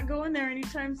and I'm not going there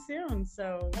anytime soon.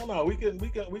 So no, we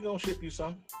gonna ship you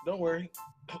some. Don't worry,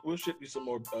 we'll ship you some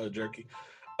more jerky.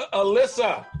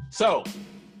 Alyssa. So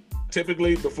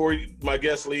typically, before my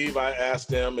guests leave, I ask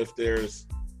them if there's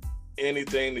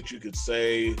anything that you could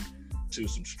say to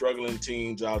some struggling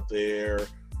teens out there,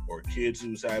 or kids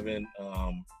who's having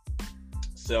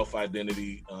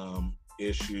self-identity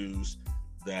issues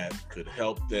that could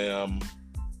help them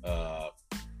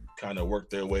kind of work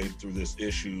their way through this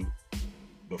issue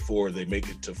before they make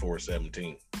it to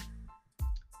 417.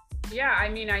 Yeah, I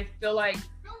mean, I feel like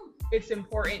it's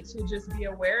important to just be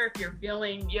aware if you're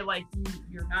feeling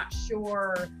you're not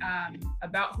sure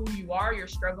about who you are, you're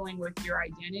struggling with your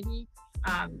identity.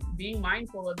 Being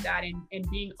mindful of that and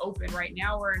being open. Right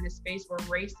now we're in a space where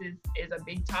race is a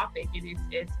big topic, and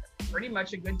it's pretty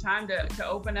much a good time to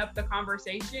open up the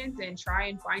conversations and try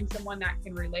and find someone that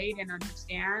can relate and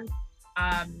understand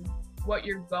what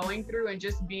you're going through, and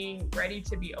just being ready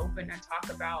to be open and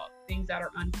talk about things that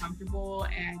are uncomfortable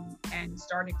and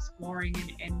start exploring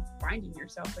and finding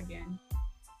yourself again.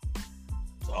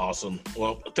 Awesome.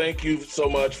 Well, thank you so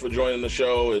much for joining the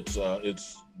show.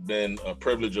 It's been a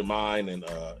privilege of mine and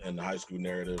the high school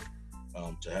narrative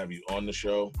to have you on the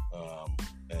show.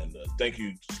 And thank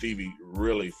you, Stevie,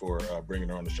 really for bringing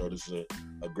her on the show. This is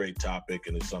a great topic,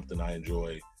 and it's something I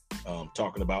enjoy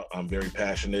talking about. I'm very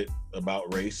passionate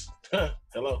about race.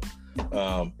 Hello.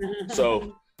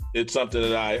 So it's something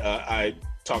that I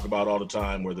talk about all the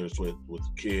time, whether it's with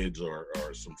kids or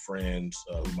some friends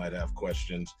who might have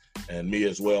questions, and me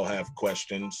as well have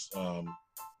questions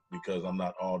because I'm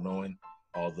not all-knowing,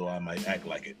 although I might act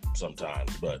like it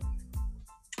sometimes. But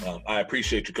I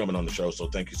appreciate you coming on the show, so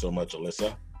thank you so much,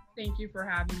 Alyssa. Thank you for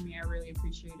having me. I really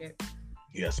appreciate it.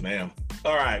 Yes, ma'am.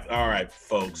 All right,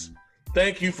 folks.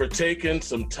 Thank you for taking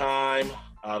some time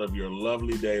out of your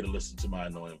lovely day to listen to my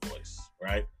annoying voice,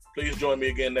 right? Please join me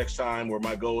again next time, where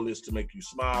my goal is to make you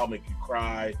smile, make you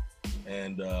cry,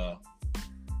 and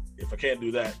if I can't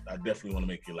do that, I definitely want to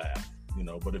make you laugh,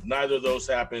 But if neither of those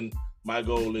happen, my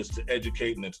goal is to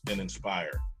educate and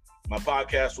inspire. My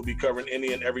podcast will be covering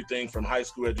any and everything from high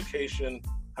school education,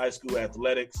 high school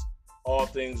athletics, all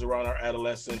things around our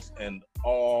adolescents, and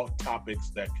all topics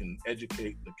that can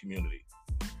educate the community.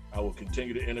 I will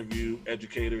continue to interview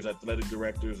educators, athletic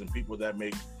directors, and people that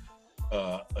make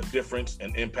a difference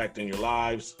and impact in your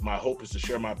lives. My hope is to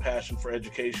share my passion for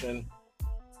education,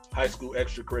 high school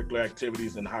extracurricular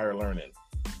activities, and higher learning.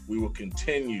 We will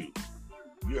continue,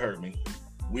 you heard me,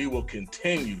 we will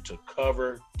continue to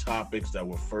cover topics that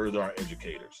will further our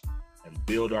educators and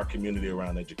build our community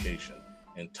around education,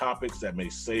 and topics that may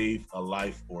save a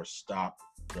life or stop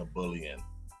the bullying.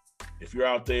 If you're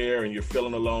out there and you're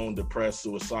feeling alone, depressed,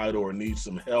 suicidal, or need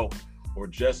some help, or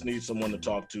just need someone to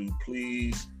talk to,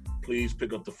 please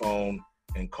pick up the phone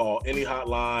and call any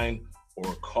hotline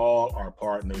or call our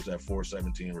partners at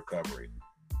 417 Recovery.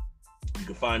 You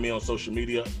can find me on social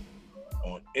media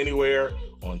on anywhere,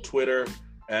 on Twitter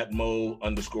at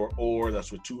Moe_Orr,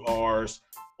 that's with 2 R's,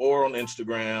 or on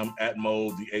Instagram at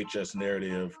Moe the HS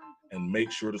Narrative, and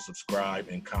make sure to subscribe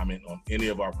and comment on any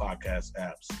of our podcast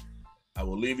apps. I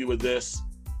will leave you with this.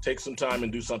 Take some time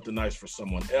and do something nice for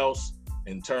someone else,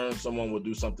 In turn, someone will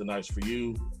do something nice for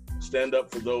you. Stand up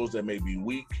for those that may be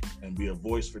weak and be a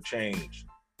voice for change.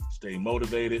 Stay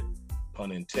motivated,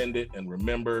 pun intended, and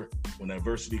remember, when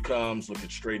adversity comes, look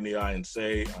it straight in the eye and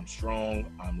say, I'm strong,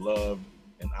 I'm loved,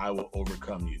 and I will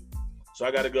overcome you. So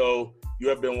I got to go. You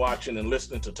have been watching and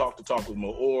listening to Talk with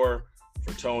Moe Orr.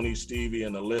 For Tony, Stevie,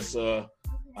 and Alyssa,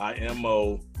 I am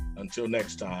Mo. Until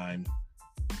next time,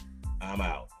 I'm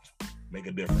out. Make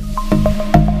a difference.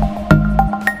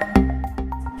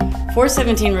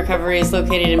 417 Recovery is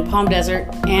located in Palm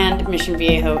Desert and Mission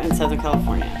Viejo in Southern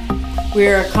California. We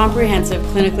are a comprehensive,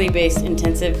 clinically based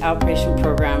intensive outpatient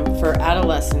program for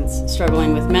adolescents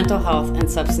struggling with mental health and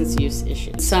substance use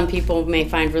issues. Some people may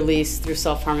find release through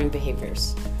self-harming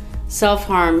behaviors.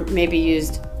 Self-harm may be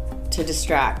used to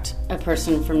distract a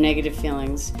person from negative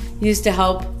feelings, used to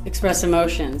help express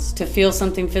emotions, to feel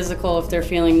something physical if they're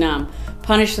feeling numb,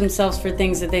 punish themselves for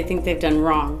things that they think they've done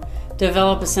wrong,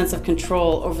 develop a sense of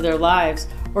control over their lives,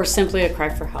 or simply a cry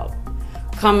for help.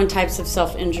 Common types of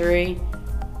self-injury: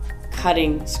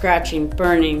 cutting, scratching,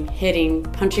 burning, hitting,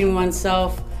 punching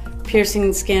oneself,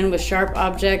 piercing skin with sharp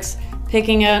objects,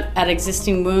 picking at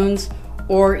existing wounds,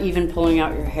 or even pulling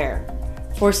out your hair.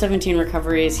 417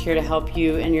 Recovery is here to help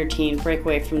you and your teen break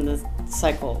away from the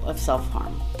cycle of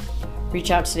self-harm. Reach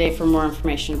out today for more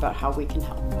information about how we can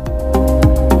help.